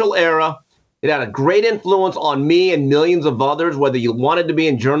special era. It had a great influence on me and millions of others, whether you wanted to be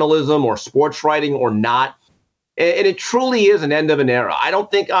in journalism or sports writing or not. And it truly is an end of an era. I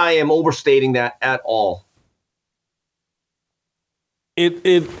don't think I am overstating that at all. It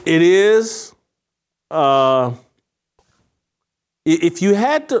is. If you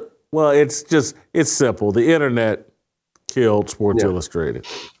had to, well, it's simple. The internet killed Sports Illustrated.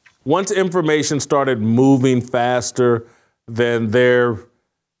 Once information started moving faster than their,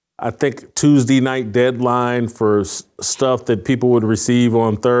 I think, Tuesday night deadline for stuff that people would receive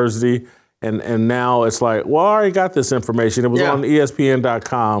on Thursday, and now it's like, well, I already got this information. It was on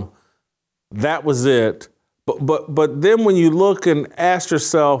ESPN.com. That was it. But then when you look and ask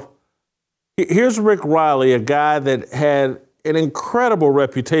yourself, here's Rick Riley, a guy that had an incredible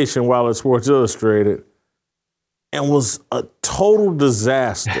reputation while at Sports Illustrated and was a total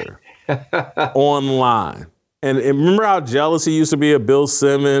disaster online. And remember how jealous he used to be of Bill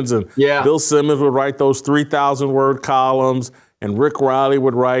Simmons? And Bill Simmons would write those 3,000-word columns, and Rick Riley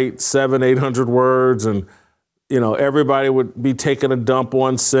would write 700-800 words, and everybody would be taking a dump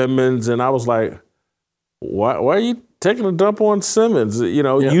on Simmons. And I was like, why are you taking a dump on Simmons?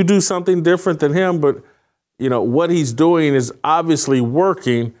 You do something different than him, but what he's doing is obviously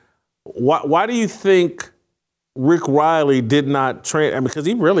working. Why do you think Rick Riley did not train? I mean, because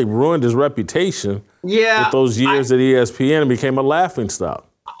he really ruined his reputation with those years at ESPN and became a laughingstock.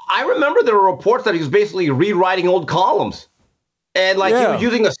 I remember there were reports that he was basically rewriting old columns. And he was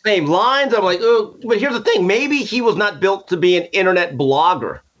using the same lines. I'm like, oh, but here's the thing. Maybe he was not built to be an internet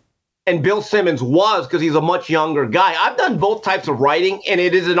blogger. And Bill Simmons was, because he's a much younger guy. I've done both types of writing, and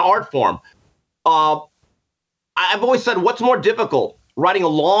it is an art form. I've always said, what's more difficult? Writing a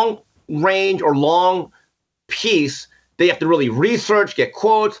long range or long piece that you have to really research, get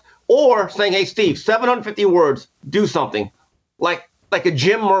quotes, or saying, hey, Steve, 750 words, do something. Like a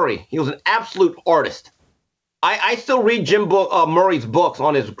Jim Murray. He was an absolute artist. I still read Jim Murray's books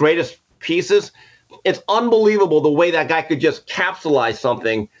on his greatest pieces. It's unbelievable the way that guy could just capsulize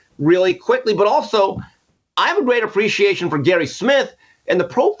something really quickly. But also, I have a great appreciation for Gary Smith and the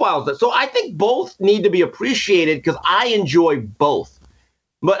profiles. So I think both need to be appreciated because I enjoy both.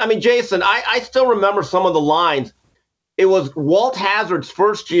 But, I mean, Jason, I still remember some of the lines. It was Walt Hazzard's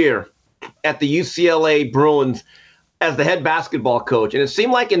first year at the UCLA Bruins as the head basketball coach. And it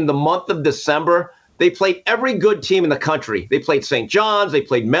seemed like in the month of December, they played every good team in the country. They played St. John's, they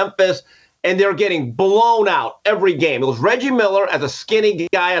played Memphis, and they're getting blown out every game. It was Reggie Miller as a skinny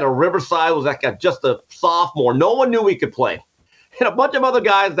guy at a Riverside, was like just a sophomore. No one knew he could play. and a bunch of other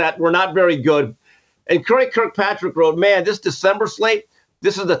guys that were not very good. And Curry Kirkpatrick wrote, man, this December slate,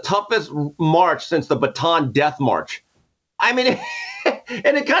 this is the toughest March since the Bataan Death March. I mean,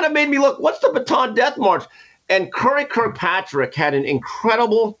 and it kind of made me look, what's the Bataan Death March? And Curry Kirkpatrick had an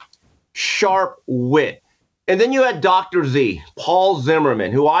incredible, sharp wit. And then you had Dr. Z, Paul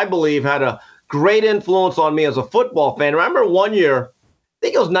Zimmerman, who I believe had a great influence on me as a football fan. I remember one year, I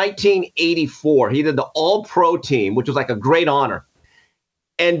think it was 1984, he did the All-Pro team, which was like a great honor.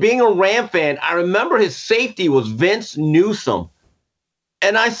 And being a Ram fan, I remember his safety was Vince Newsom.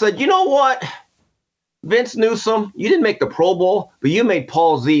 And I said, you know what, Vince Newsom, you didn't make the Pro Bowl, but you made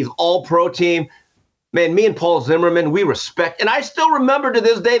Paul Z's All-Pro team. Man, me and Paul Zimmerman, we respect. And I still remember to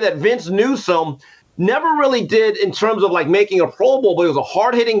this day that Vince Newsom never really did in terms of like making a Pro Bowl, but he was a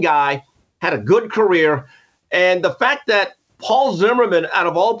hard-hitting guy, had a good career. And the fact that Paul Zimmerman, out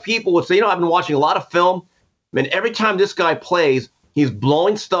of all people, would say, you know, I've been watching a lot of film. Man, every time this guy plays, he's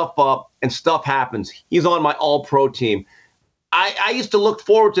blowing stuff up and stuff happens. He's on my All-Pro team. I used to look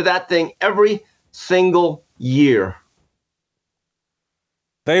forward to that thing every single year.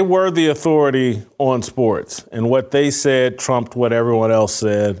 They were the authority on sports, and what they said trumped what everyone else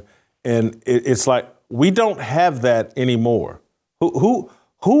said. And it's like, we don't have that anymore. Who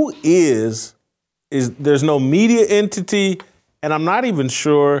is there's no media entity, and I'm not even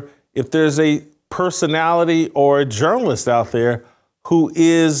sure if there's a personality or a journalist out there who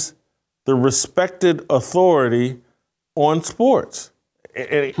is the respected authority on sports.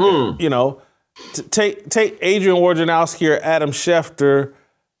 You know, take Adrian Wojnarowski or Adam Schefter.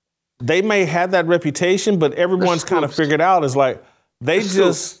 They may have that reputation, but everyone's kind of figured out is like they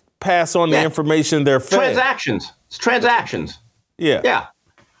just pass on the information they're fed. Transactions. It's transactions. Yeah. Yeah.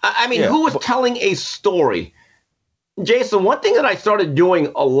 I mean, who was telling a story? Jason, one thing that I started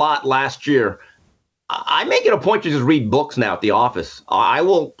doing a lot last year, I make it a point to just read books now at the office. I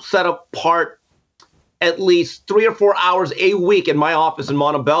will set apart at least 3 or 4 hours a week in my office in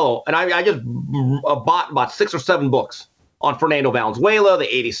Montebello, and I just bought about 6 or 7 books on Fernando Valenzuela,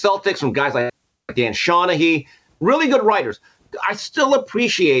 the 80 Celtics, from guys like Dan Shanahan, really good writers. I still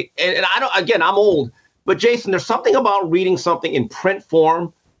appreciate, and I don't, again, I'm old, but Jason, there's something about reading something in print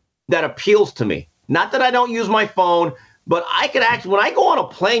form that appeals to me. Not that I don't use my phone, but I could actually, when I go on a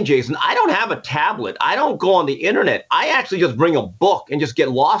plane, Jason, I don't have a tablet. I don't go on the internet. I actually just bring a book and just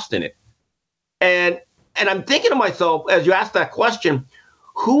get lost in it. And I'm thinking to myself, as you ask that question,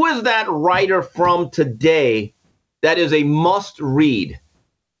 who is that writer from today that is a must read,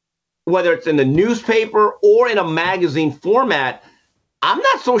 whether it's in the newspaper or in a magazine format? I'm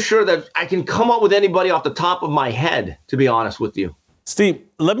not so sure that I can come up with anybody off the top of my head, to be honest with you. Steve,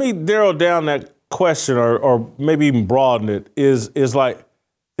 let me narrow down that question or maybe even broaden it, is like,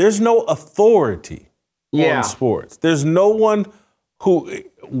 there's no authority on sports. There's no one who,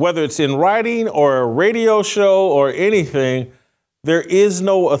 whether it's in writing or a radio show or anything, there is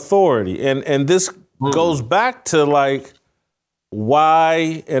no authority. And this goes back to like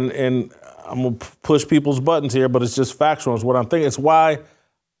why, and I'm going to push people's buttons here, but it's just factual. It's what I'm thinking. It's why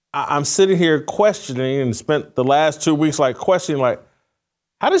I'm sitting here questioning and spent the last 2 weeks like questioning, like,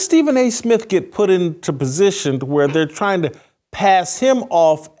 how does Stephen A. Smith get put into position to where they're trying to pass him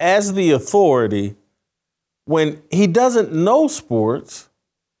off as the authority when he doesn't know sports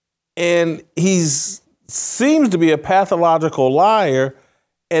and seems to be a pathological liar?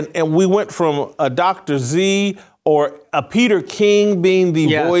 And we went from a Dr. Z or a Peter King being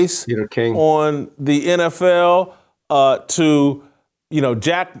the voice on the NFL to, you know,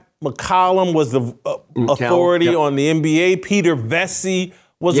 Jack McCollum was the authority on the NBA. Peter Vesey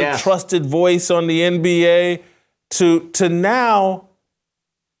was a trusted voice on the NBA. To now,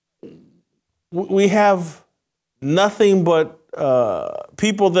 we have nothing but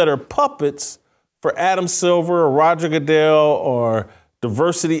people that are puppets for Adam Silver or Roger Goodell or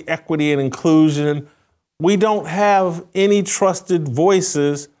diversity, equity, and inclusion. We don't have any trusted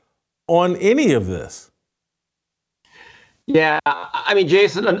voices on any of this. Yeah, I mean,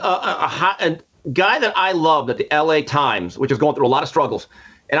 Jason, a guy that I loved at the LA Times, which is going through a lot of struggles,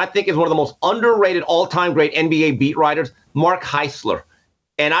 and I think is one of the most underrated all-time great NBA beat writers, Mark Heisler.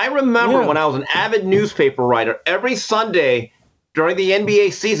 And I remember when I was an avid newspaper writer, every Sunday during the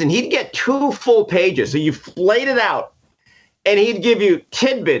NBA season, he'd get 2 full pages. So you flayed it out, and he'd give you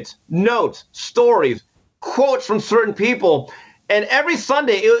tidbits, notes, stories, quotes from certain people. And every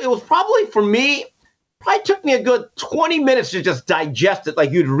Sunday, it was probably, for me, probably took me a good 20 minutes to just digest it.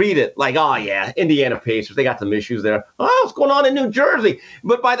 Like you'd read it like, oh yeah, Indiana Pacers, they got some issues there. Oh, what's going on in New Jersey?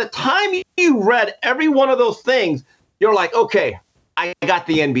 But by the time you read every one of those things, you're like, okay, I got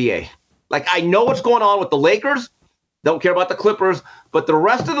the NBA. Like I know what's going on with the Lakers. Don't care about the Clippers. But the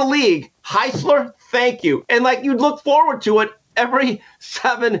rest of the league, Heisler, thank you. And like you'd look forward to it every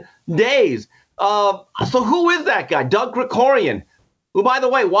 7 days. So who is that guy? Doug Krikorian, who, by the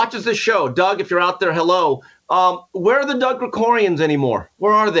way, watches this show. Doug, if you're out there, hello. Where are the Doug Krikorians anymore?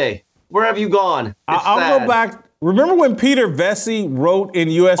 Where are they? Where have you gone? I'll go back. Remember when Peter Vesey wrote in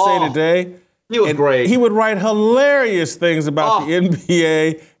USA Today? He was great. He would write hilarious things about the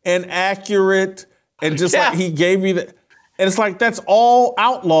NBA and accurate, and just like he gave you the. And it's like that's all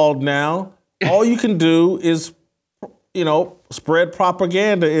outlawed now. All you can do is, spread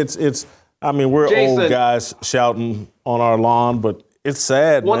propaganda. It's. I mean, we're Jason, old guys shouting on our lawn, but it's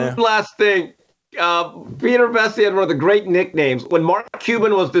sad, man. One last thing. Peter Vesey had one of the great nicknames. When Mark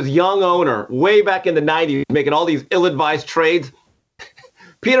Cuban was this young owner way back in the 90s, making all these ill-advised trades,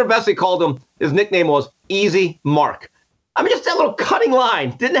 Peter Vesey called him, his nickname was Easy Mark. I mean, just that little cutting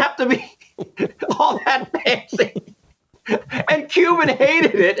line. Didn't have to be all that fancy. And Cuban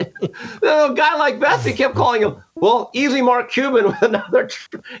hated it. A guy like Vesey kept calling him, well, Easy Mark Cuban with another.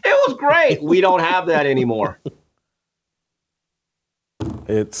 It was great. We don't have that anymore.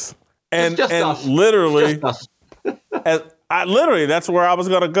 It's us. literally, us. literally that's where I was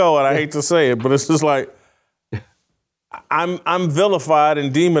gonna go, and I hate to say it, but it's just like I'm vilified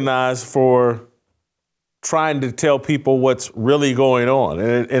and demonized for trying to tell people what's really going on,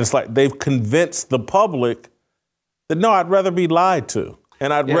 and it's like they've convinced the public that no, I'd rather be lied to,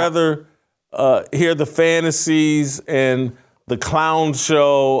 and I'd rather hear the fantasies and the clown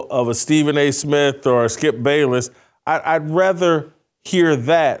show of a Stephen A. Smith or a Skip Bayless. I'd rather hear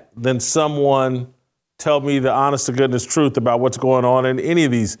that than someone tell me the honest to goodness truth about what's going on in any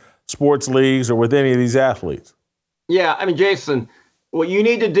of these sports leagues or with any of these athletes. Yeah, I mean, Jason, what you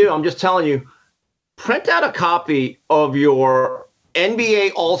need to do, I'm just telling you, print out a copy of your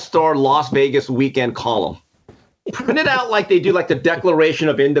NBA All-Star Las Vegas weekend column. Print it out like they do, like the Declaration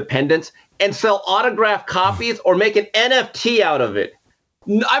of Independence, and sell autographed copies or make an NFT out of it.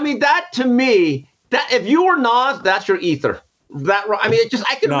 I mean, that to me, that if you were Nas, that's your ether.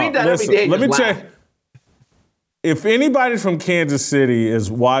 I could read that every day. Let me tell you, if anybody from Kansas City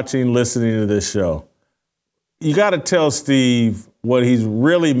is watching, listening to this show, you got to tell Steve what he's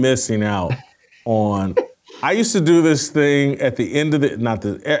really missing out on. I used to do this thing at the end of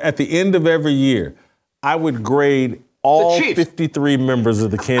at the end of every year. I would grade all 53 members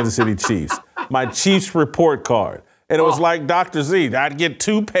of the Kansas City Chiefs, my Chiefs report card. And it was like Dr. Z. I'd get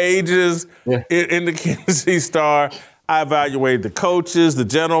 2 pages in the Kansas City Star. I evaluated the coaches, the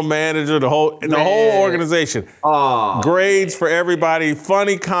general manager, the whole organization. Grades for everybody,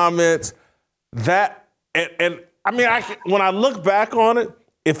 funny comments. That and I mean, when I look back on it,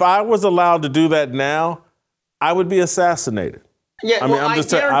 if I was allowed to do that now, I would be assassinated. Yeah, I mean, I'm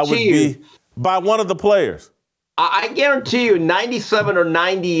just saying, I would be by one of the players. I guarantee you, 97 or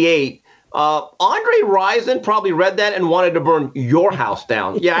 98. Andre Rison probably read that and wanted to burn your house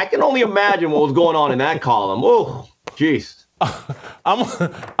down. Yeah, I can only imagine what was going on in that column. Oh, jeez. I'm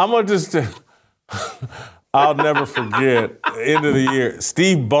gonna just. I'll never forget. End of the year,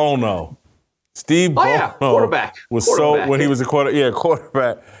 Steve Bono. Quarterback. When he was a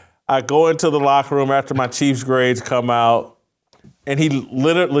quarterback. I go into the locker room after my Chiefs grades come out, and he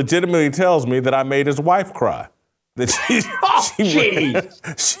legitimately tells me that I made his wife cry. That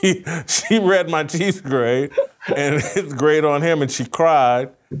she read my Chiefs grade, and it's grade on him, and she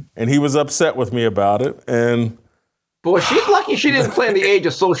cried, and he was upset with me about it. And boy, she's lucky she didn't play in the age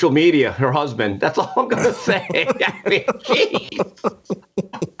of social media, her husband. That's all I'm going to say. I mean, jeez.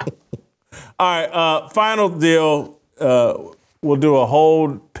 All right, final deal. We'll do a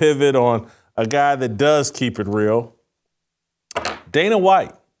whole pivot on a guy that does keep it real. Dana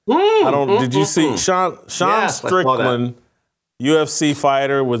White. Did you see Sean Strickland, UFC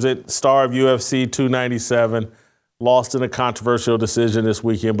fighter, was it star of UFC 297, lost in a controversial decision this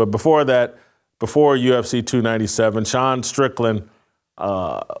weekend. But before that, before UFC 297, Sean Strickland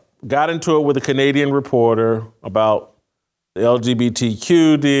got into it with a Canadian reporter about the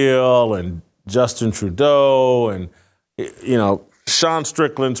LGBTQ deal and Justin Trudeau. And, Sean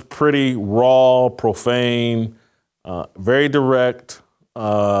Strickland's pretty raw, profane, very direct,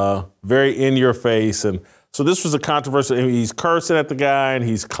 very in your face. And so this was a controversial. He's cursing at the guy and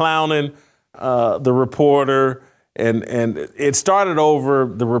he's clowning the reporter. And it started over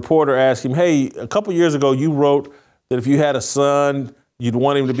the reporter asked him, hey, a couple years ago you wrote that if you had a son, you'd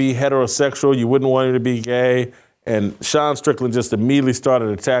want him to be heterosexual, you wouldn't want him to be gay. And Sean Strickland just immediately started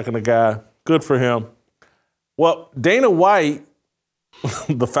attacking the guy. Good for him. Well, Dana White,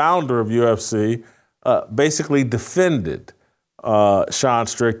 the founder of UFC, basically defended Sean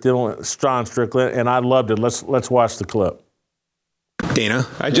Strickland, and I loved it. Let's watch the clip. Dana,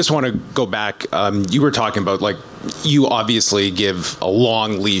 I just want to go back. You were talking about, like, you obviously give a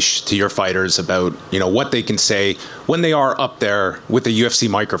long leash to your fighters about, what they can say when they are up there with the UFC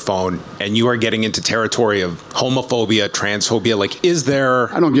microphone, and you are getting into territory of homophobia, transphobia. Like, is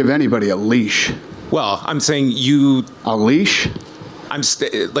there... I don't give anybody a leash. Well, I'm saying you... A leash?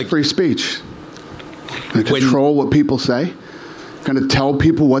 like... Free speech. I control what people say. Going to tell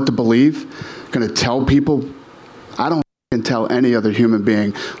people what to believe. Going to tell people... I don't can tell any other human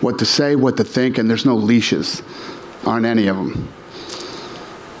being what to say, what to think, and there's no leashes on any of them.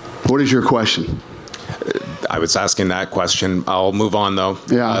 What is your question? I was asking that question. I'll move on, though.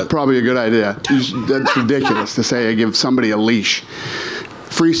 Yeah, probably a good idea. That's ridiculous to say I give somebody a leash.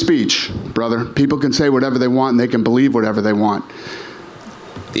 Free speech, brother. People can say whatever they want, and they can believe whatever they want.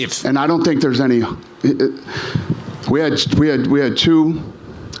 And I don't think there's any... We had two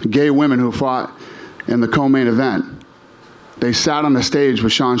gay women who fought in the co-main event. They sat on the stage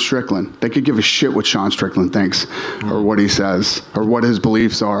with Sean Strickland. They could give a shit what Sean Strickland thinks or what he says or what his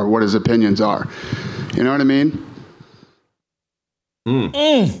beliefs are or what his opinions are. You know what I mean?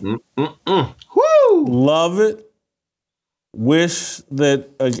 Woo! Love it. Wish that,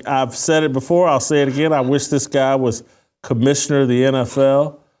 I've said it before, I'll say it again, I wish this guy was commissioner of the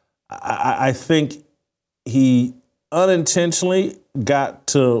NFL. I think he unintentionally got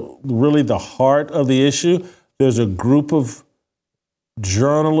to really the heart of the issue. There's a group of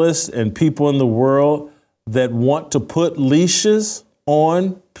journalists and people in the world that want to put leashes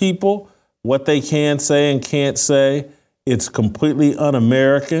on people, what they can say and can't say. It's completely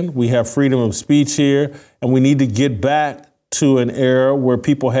un-American. We have freedom of speech here, and we need to get back to an era where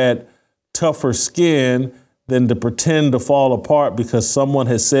people had tougher skin than to pretend to fall apart because someone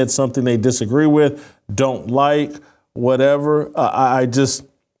has said something they disagree with, don't like, whatever.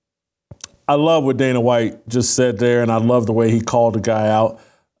 I love what Dana White just said there, and I love the way he called the guy out.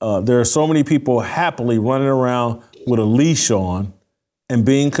 There are so many people happily running around with a leash on and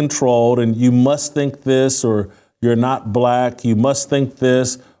being controlled, and you must think this, or you're not black, you must think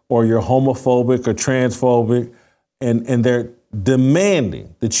this, or you're homophobic or transphobic, and they're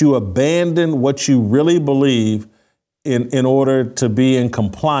demanding that you abandon what you really believe in order to be in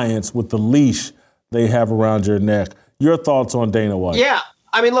compliance with the leash they have around your neck. Your thoughts on Dana White? Yeah.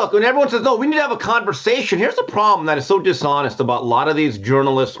 I mean, look, when everyone says, no, we need to have a conversation, here's the problem that is so dishonest about a lot of these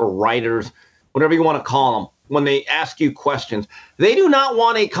journalists or writers, whatever you want to call them, when they ask you questions. They do not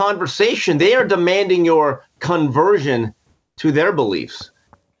want a conversation. They are demanding your conversion to their beliefs.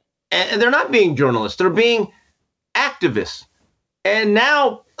 And they're not being journalists. They're being activists. And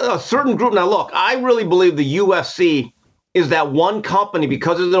now a certain group, now look, I really believe the UFC is that one company,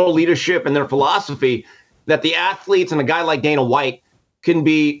 because of their leadership and their philosophy, that the athletes and a guy like Dana White can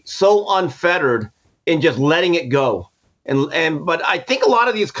be so unfettered in just letting it go. But I think a lot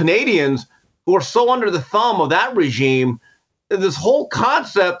of these Canadians who are so under the thumb of that regime, this whole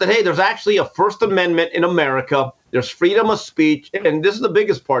concept that, hey, there's actually a First Amendment in America, there's freedom of speech, and this is the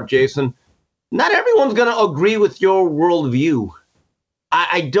biggest part, Jason, not everyone's going to agree with your worldview.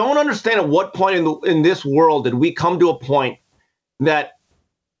 I don't understand at what point in this world did we come to a point that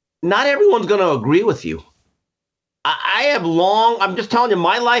not everyone's going to agree with you. I'm just telling you,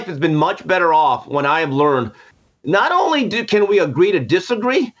 my life has been much better off when I have learned not only can we agree to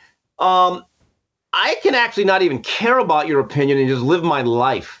disagree, I can actually not even care about your opinion and just live my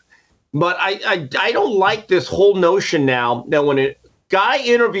life. But I don't like this whole notion now that when a guy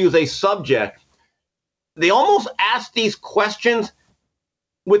interviews a subject, they almost ask these questions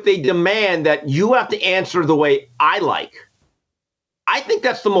with a demand that you have to answer the way I like. I think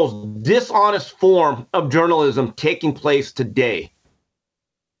that's the most dishonest form of journalism taking place today.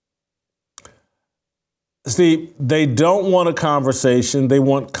 See, they don't want a conversation. They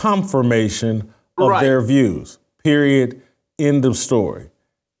want confirmation of their views. Period. End of story.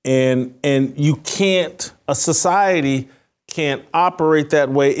 And you can't, a society can't operate that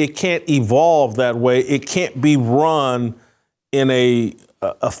way. It can't evolve that way. It can't be run in a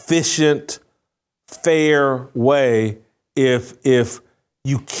efficient, fair way if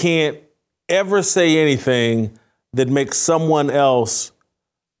you can't ever say anything that makes someone else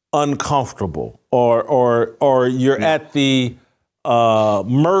uncomfortable or you're at the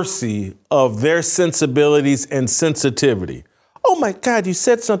mercy of their sensibilities and sensitivity. Oh my God, you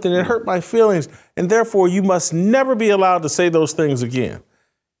said something that hurt my feelings, and therefore you must never be allowed to say those things again.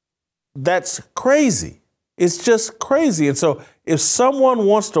 That's crazy. It's just crazy. And so if someone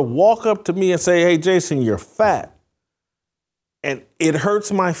wants to walk up to me and say, hey, Jason, you're fat, and it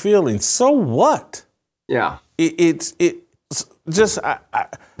hurts my feelings, so what? Yeah.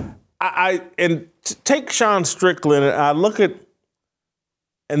 take Sean Strickland, and I look at,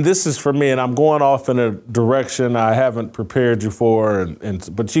 and this is for me, and I'm going off in a direction I haven't prepared you for,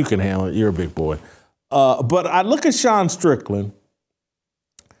 but you can handle it. You're a big boy. But I look at Sean Strickland,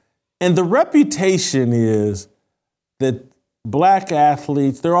 and the reputation is that black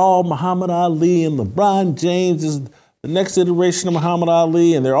athletes, they're all Muhammad Ali, and LeBron James is the next iteration of Muhammad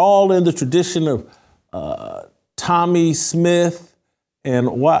Ali, and they're all in the tradition of Tommy Smith and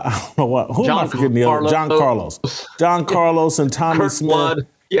what, I don't know what, who am I forgetting the other? John Carlos. John Carlos and Tommy Kurt Smith. Flood.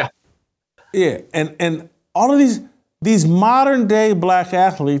 Yeah. Yeah, and all of these modern day black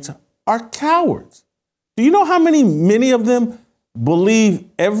athletes are cowards. Do you know how many of them believe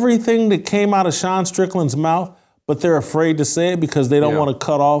everything that came out of Sean Strickland's mouth, but they're afraid to say it because they don't want to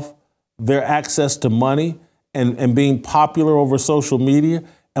cut off their access to money and being popular over social media?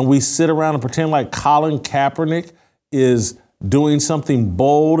 And we sit around and pretend like Colin Kaepernick is doing something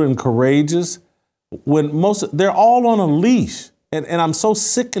bold and courageous when they're all on a leash. And I'm so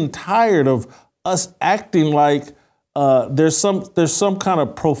sick and tired of us acting like there's some kind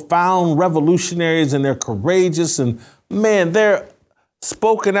of profound revolutionaries and they're courageous and man, they're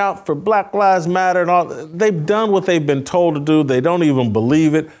spoken out for Black Lives Matter and all. They've done what they've been told to do. They don't even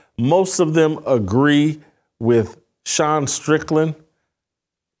believe it. Most of them agree with Sean Strickland.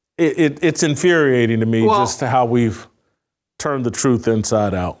 It's infuriating to me just how we've turned the truth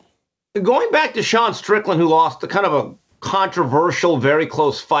inside out. Going back to Sean Strickland, who lost kind of a controversial, very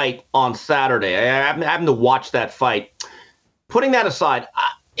close fight on Saturday. I happened to watch that fight. Putting that aside,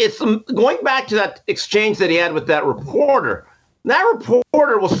 it's going back to that exchange that he had with that reporter. That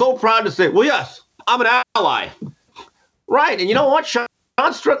reporter was so proud to say, well, yes, I'm an ally. Right. And you know what? Sean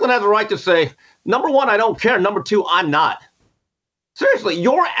Strickland has a right to say, number one, I don't care. Number two, I'm not. Seriously,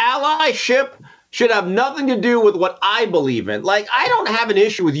 your allyship should have nothing to do with what I believe in. Like, I don't have an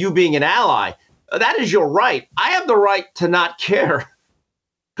issue with you being an ally. That is your right. I have the right to not care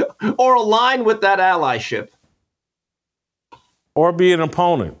or align with that allyship. Or be an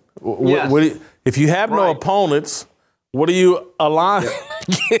opponent. Yes. If you have no opponents, what are you aligning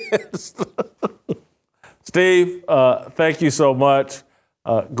against? Steve, thank you so much.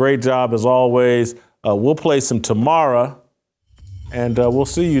 Great job as always. We'll play some tomorrow, and we'll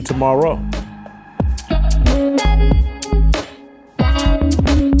see you tomorrow.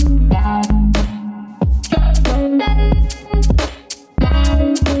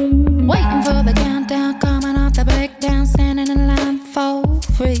 Waiting for the countdown, coming off the breakdown, standing in line for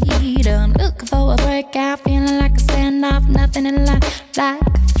freedom. Looking for a breakout, feeling like a standoff, nothing in life like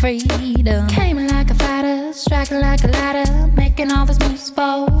freedom. Came in like a fighter, striking like a ladder, making all these moves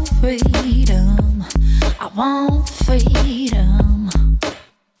for freedom. I want freedom.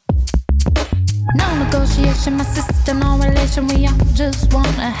 No negotiation, my sister, no relation. We all just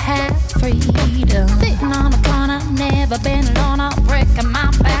wanna have freedom. Sitting on a corner, never been alone. I'm breaking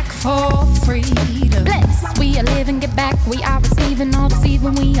my back for freedom. Blessed, we are living, get back. We are receiving, all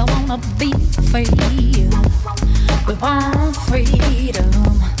deceiving. We all wanna be free. We want freedom.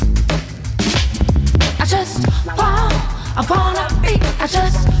 I wanna be. I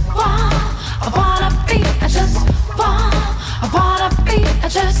just wanna be. I just wanna be. I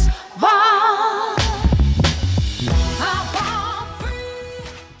just want.